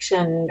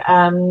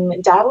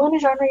nonfiction, dabble in a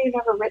genre you've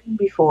never written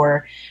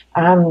before.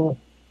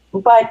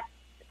 But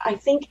I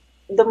think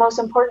the most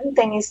important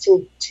thing is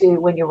to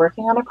when you're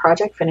working on a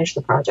project, finish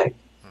the project.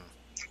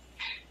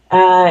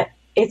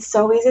 It's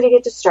so easy to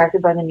get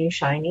distracted by the new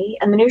shiny,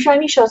 and the new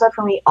shiny shows up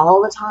for me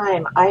all the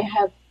time. I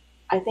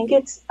think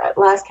it's, at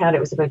last count, it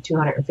was about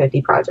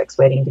 250 projects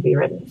waiting to be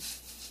written.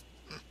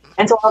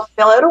 And so I'll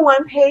fill out a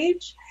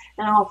 1-page,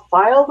 and I'll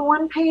file the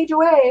 1 page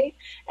away,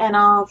 and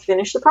I'll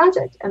finish the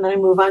project, and then I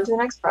move on to the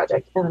next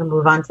project, and then I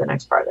move on to the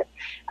next project.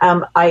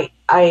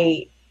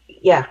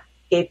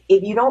 If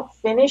you don't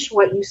finish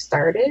what you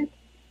started,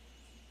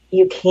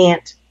 you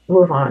can't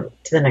move on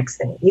to the next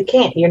thing. You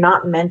can't. You're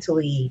not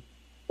mentally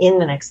in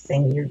the next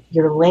thing.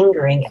 You're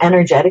lingering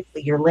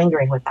energetically. You're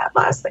lingering with that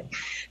last thing.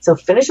 So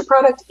finish a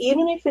product,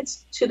 even if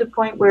it's to the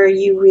point where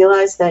you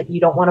realize that you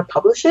don't want to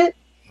publish it.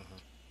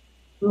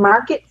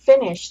 Mark it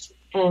finished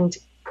and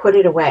put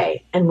it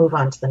away and move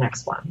on to the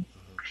next one.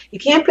 You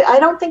can't. I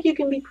don't think you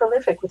can be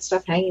prolific with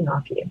stuff hanging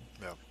off you.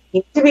 No.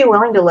 You need to be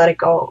willing to let it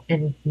go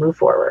and move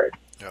forward.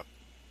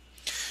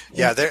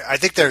 Yeah, I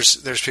think there's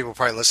people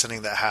probably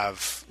listening that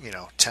have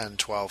 10,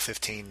 12,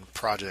 15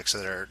 projects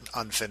that are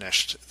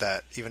unfinished,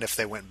 that even if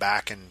they went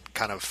back and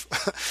kind of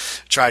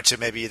tried to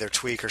maybe either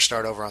tweak or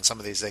start over on some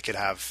of these, they could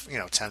have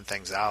 10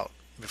 things out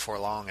before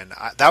long. And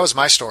that was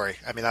my story.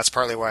 I mean, that's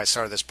partly why I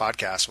started this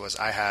podcast, was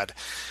I had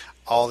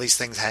all these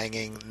things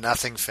hanging,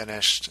 nothing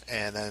finished,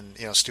 and then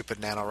stupid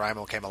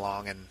NaNoWriMo came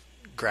along and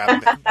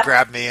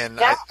grabbed me, and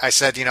Yeah. I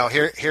said,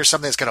 here's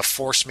something that's going to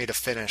force me to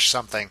finish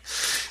something.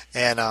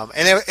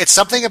 It's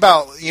something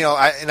about,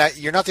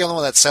 you're not the only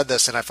one that said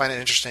this, and I find it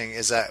interesting,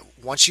 is that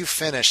once you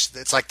finish,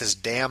 it's like this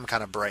dam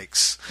kind of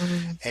breaks,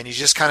 and you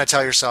just kind of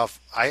tell yourself,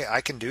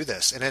 I can do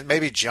this. And it may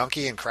be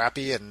junky and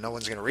crappy and no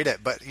one's going to read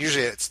it, but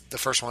usually it's the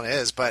first one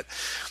is, but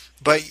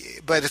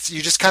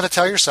you just kind of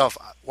tell yourself,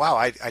 wow,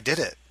 I did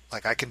it.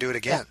 Like, I can do it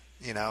again,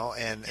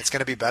 and it's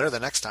going to be better the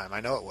next time. I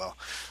know it will.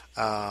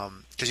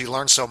 Because you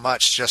learn so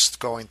much just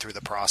going through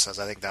the process.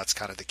 I think that's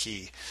kind of the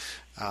key.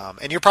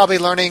 And you're probably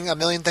learning a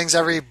million things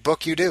every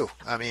book you do.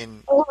 I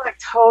mean,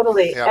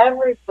 totally. Yeah.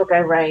 Every book I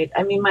write,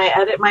 I mean, my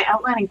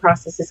outlining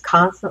process is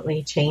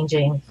constantly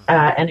changing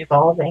and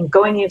evolving.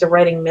 Going into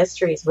writing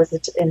mysteries was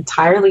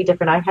entirely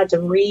different. I had to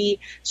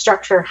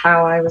restructure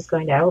how I was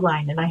going to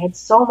outline, and I had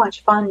so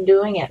much fun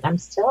doing it. I'm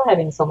still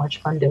having so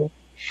much fun doing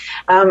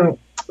it.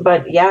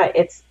 But yeah,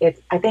 it's.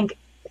 I think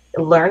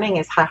learning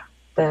is half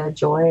the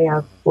joy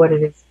of what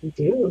it is you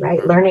do,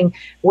 right? Learning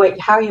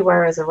how you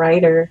are as a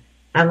writer,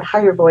 how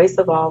your voice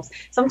evolves.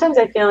 Sometimes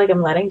I feel like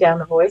I'm letting down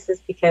the voices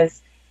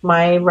because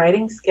my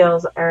writing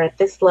skills are at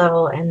this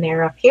level and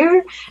they're up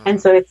here, and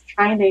so it's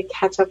trying to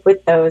catch up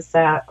with those.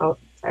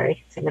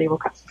 Sorry, somebody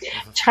woke up.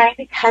 Trying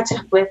to catch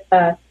up with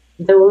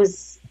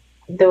those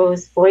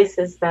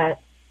voices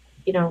that,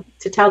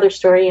 to tell their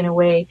story in a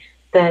way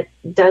that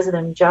does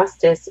them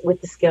justice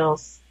with the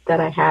skills that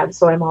I have.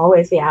 So I'm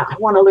always, I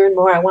want to learn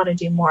more. I want to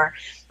do more.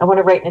 I want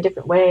to write in a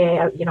different way.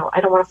 I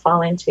don't want to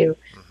fall into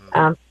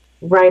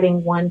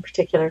writing one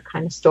particular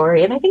kind of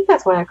story. And I think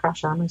that's why I cross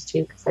genres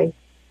too, because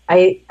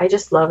I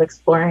just love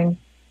exploring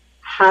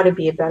how to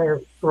be a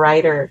better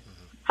writer,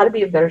 how to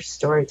be a better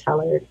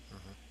storyteller.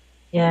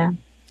 Yeah.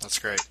 That's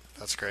great.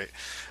 That's great.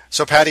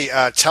 So Patti,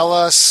 tell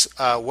us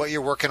what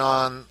you're working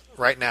on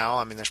right now.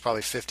 I mean, there's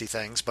probably 50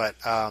 things, but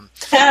and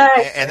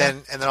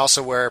then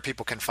also where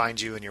people can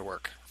find you and your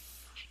work.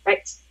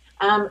 Right.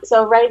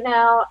 So right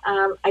now,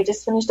 I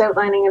just finished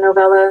outlining a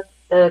novella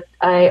that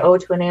I owe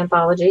to an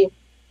anthology,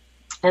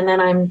 and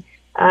then I'm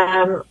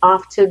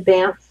off to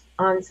Banff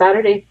on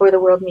Saturday for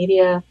the World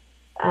Media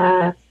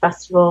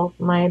Festival.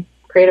 My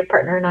creative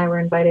partner and I were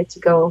invited to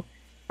go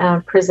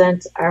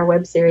present our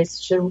web series,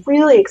 which is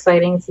really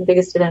exciting. It's the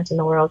biggest event in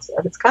the world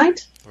of its kind.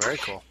 Very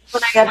cool.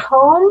 When I get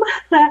home,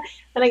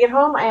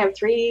 I have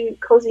 3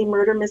 cozy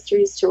murder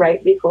mysteries to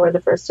write before the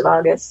 1st of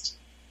August.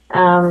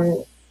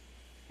 And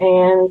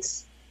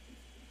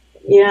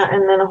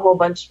then a whole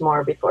bunch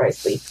more before I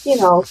sleep.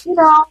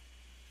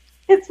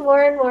 It's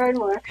more and more and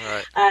more.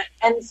 Right.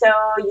 And so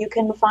you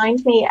can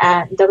find me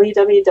at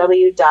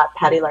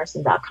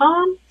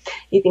www.pattylarsen.com.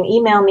 You can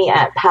email me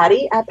at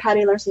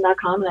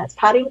patty@pattylarsen.com, and that's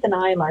Patti with an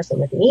I and Larsen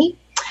with an E.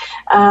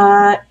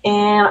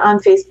 And on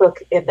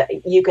Facebook,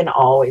 you can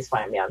always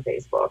find me on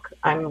Facebook.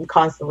 I'm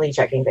constantly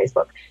checking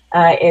Facebook.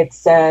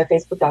 It's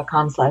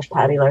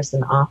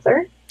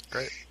facebook.com/pattylarsenauthor.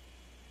 Great.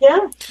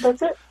 Yeah,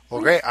 that's it.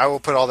 Well, great. I will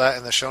put all that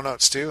in the show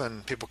notes too,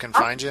 and people can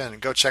find you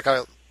and go check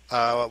out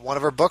one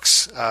of her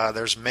books.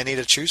 There's many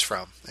to choose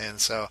from.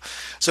 And so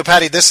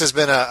Patti, this has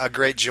been a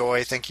great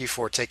joy. Thank you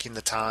for taking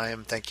the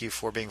time. Thank you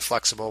for being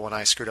flexible when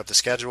I screwed up the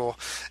schedule.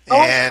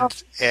 And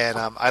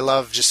I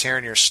love just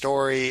hearing your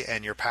story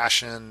and your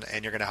passion,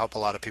 and you're going to help a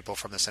lot of people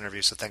from this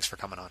interview. So thanks for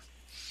coming on.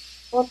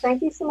 Well,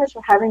 thank you so much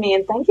for having me,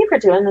 and thank you for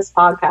doing this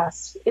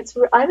podcast.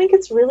 I think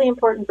it's really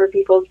important for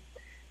people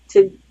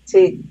to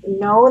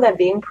know that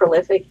being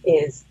prolific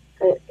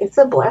it's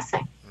a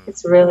blessing.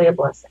 It's really a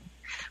blessing.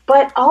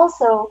 But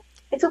also,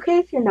 it's okay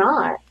if you're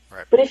not.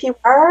 Right. But if you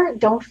are,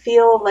 don't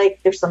feel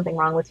like there's something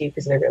wrong with you,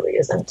 because there really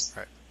isn't.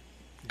 Right.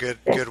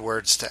 Good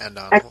words to end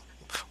on. Well,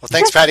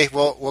 thanks, Patti.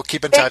 We'll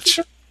keep in touch.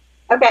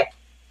 Okay.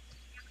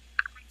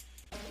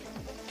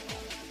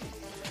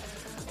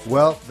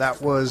 Well,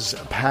 that was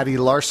Patti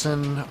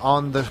Larsen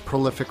on the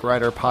Prolific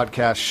Writer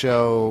podcast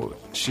show.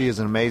 She is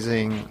an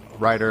amazing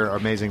writer,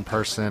 amazing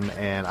person,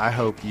 and I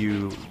hope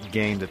you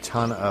gained a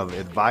ton of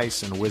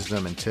advice and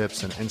wisdom and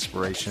tips and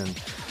inspiration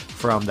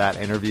from that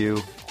interview.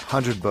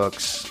 100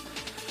 books.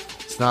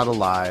 It's not a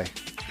lie.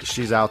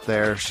 She's out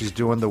there. She's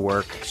doing the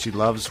work. She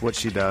loves what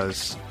she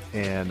does,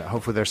 and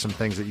hopefully there's some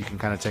things that you can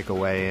kind of take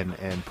away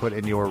and put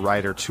in your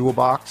writer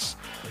toolbox.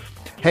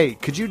 Hey,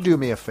 could you do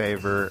me a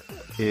favor?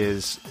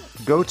 Is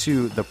go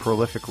to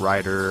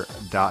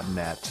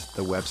theprolificwriter.net,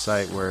 the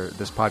website where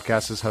this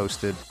podcast is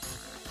hosted,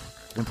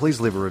 and please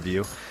leave a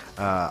review.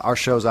 Our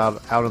show's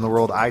out in the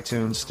world,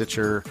 iTunes,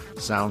 Stitcher,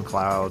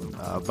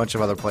 SoundCloud, a bunch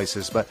of other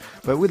places. But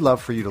we'd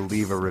love for you to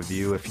leave a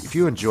review. If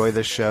you enjoy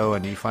this show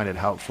and you find it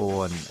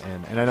helpful, and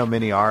I know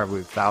many are, we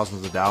have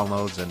thousands of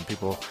downloads and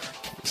people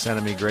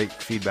sending me great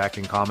feedback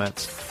and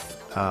comments.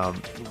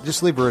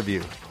 just leave a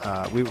review.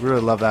 We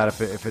really love that.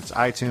 If it's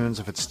iTunes,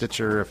 if it's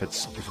Stitcher, if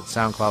it's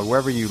SoundCloud,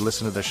 wherever you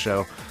listen to this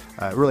show,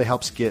 it really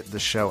helps get the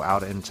show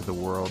out into the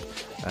world.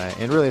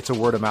 And really, it's a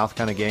word-of-mouth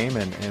kind of game,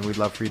 and we'd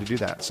love for you to do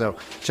that. So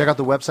check out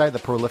the website,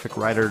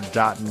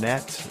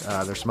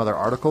 theprolificwriter.net. There's some other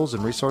articles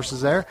and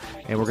resources there,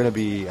 and we're going to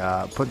be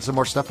putting some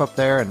more stuff up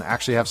there and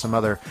actually have some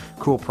other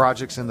cool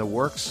projects in the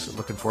works.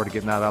 Looking forward to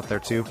getting that out there,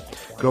 too.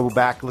 Go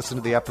back, listen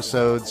to the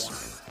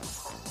episodes.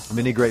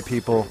 Many great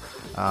people,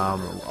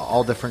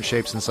 all different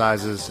shapes and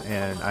sizes,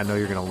 and I know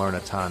you're going to learn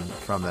a ton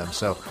from them.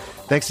 So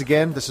thanks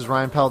again. This is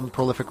Ryan Pelton,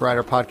 Prolific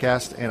Writer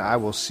Podcast, and I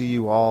will see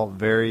you all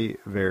very,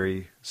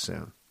 very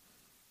soon.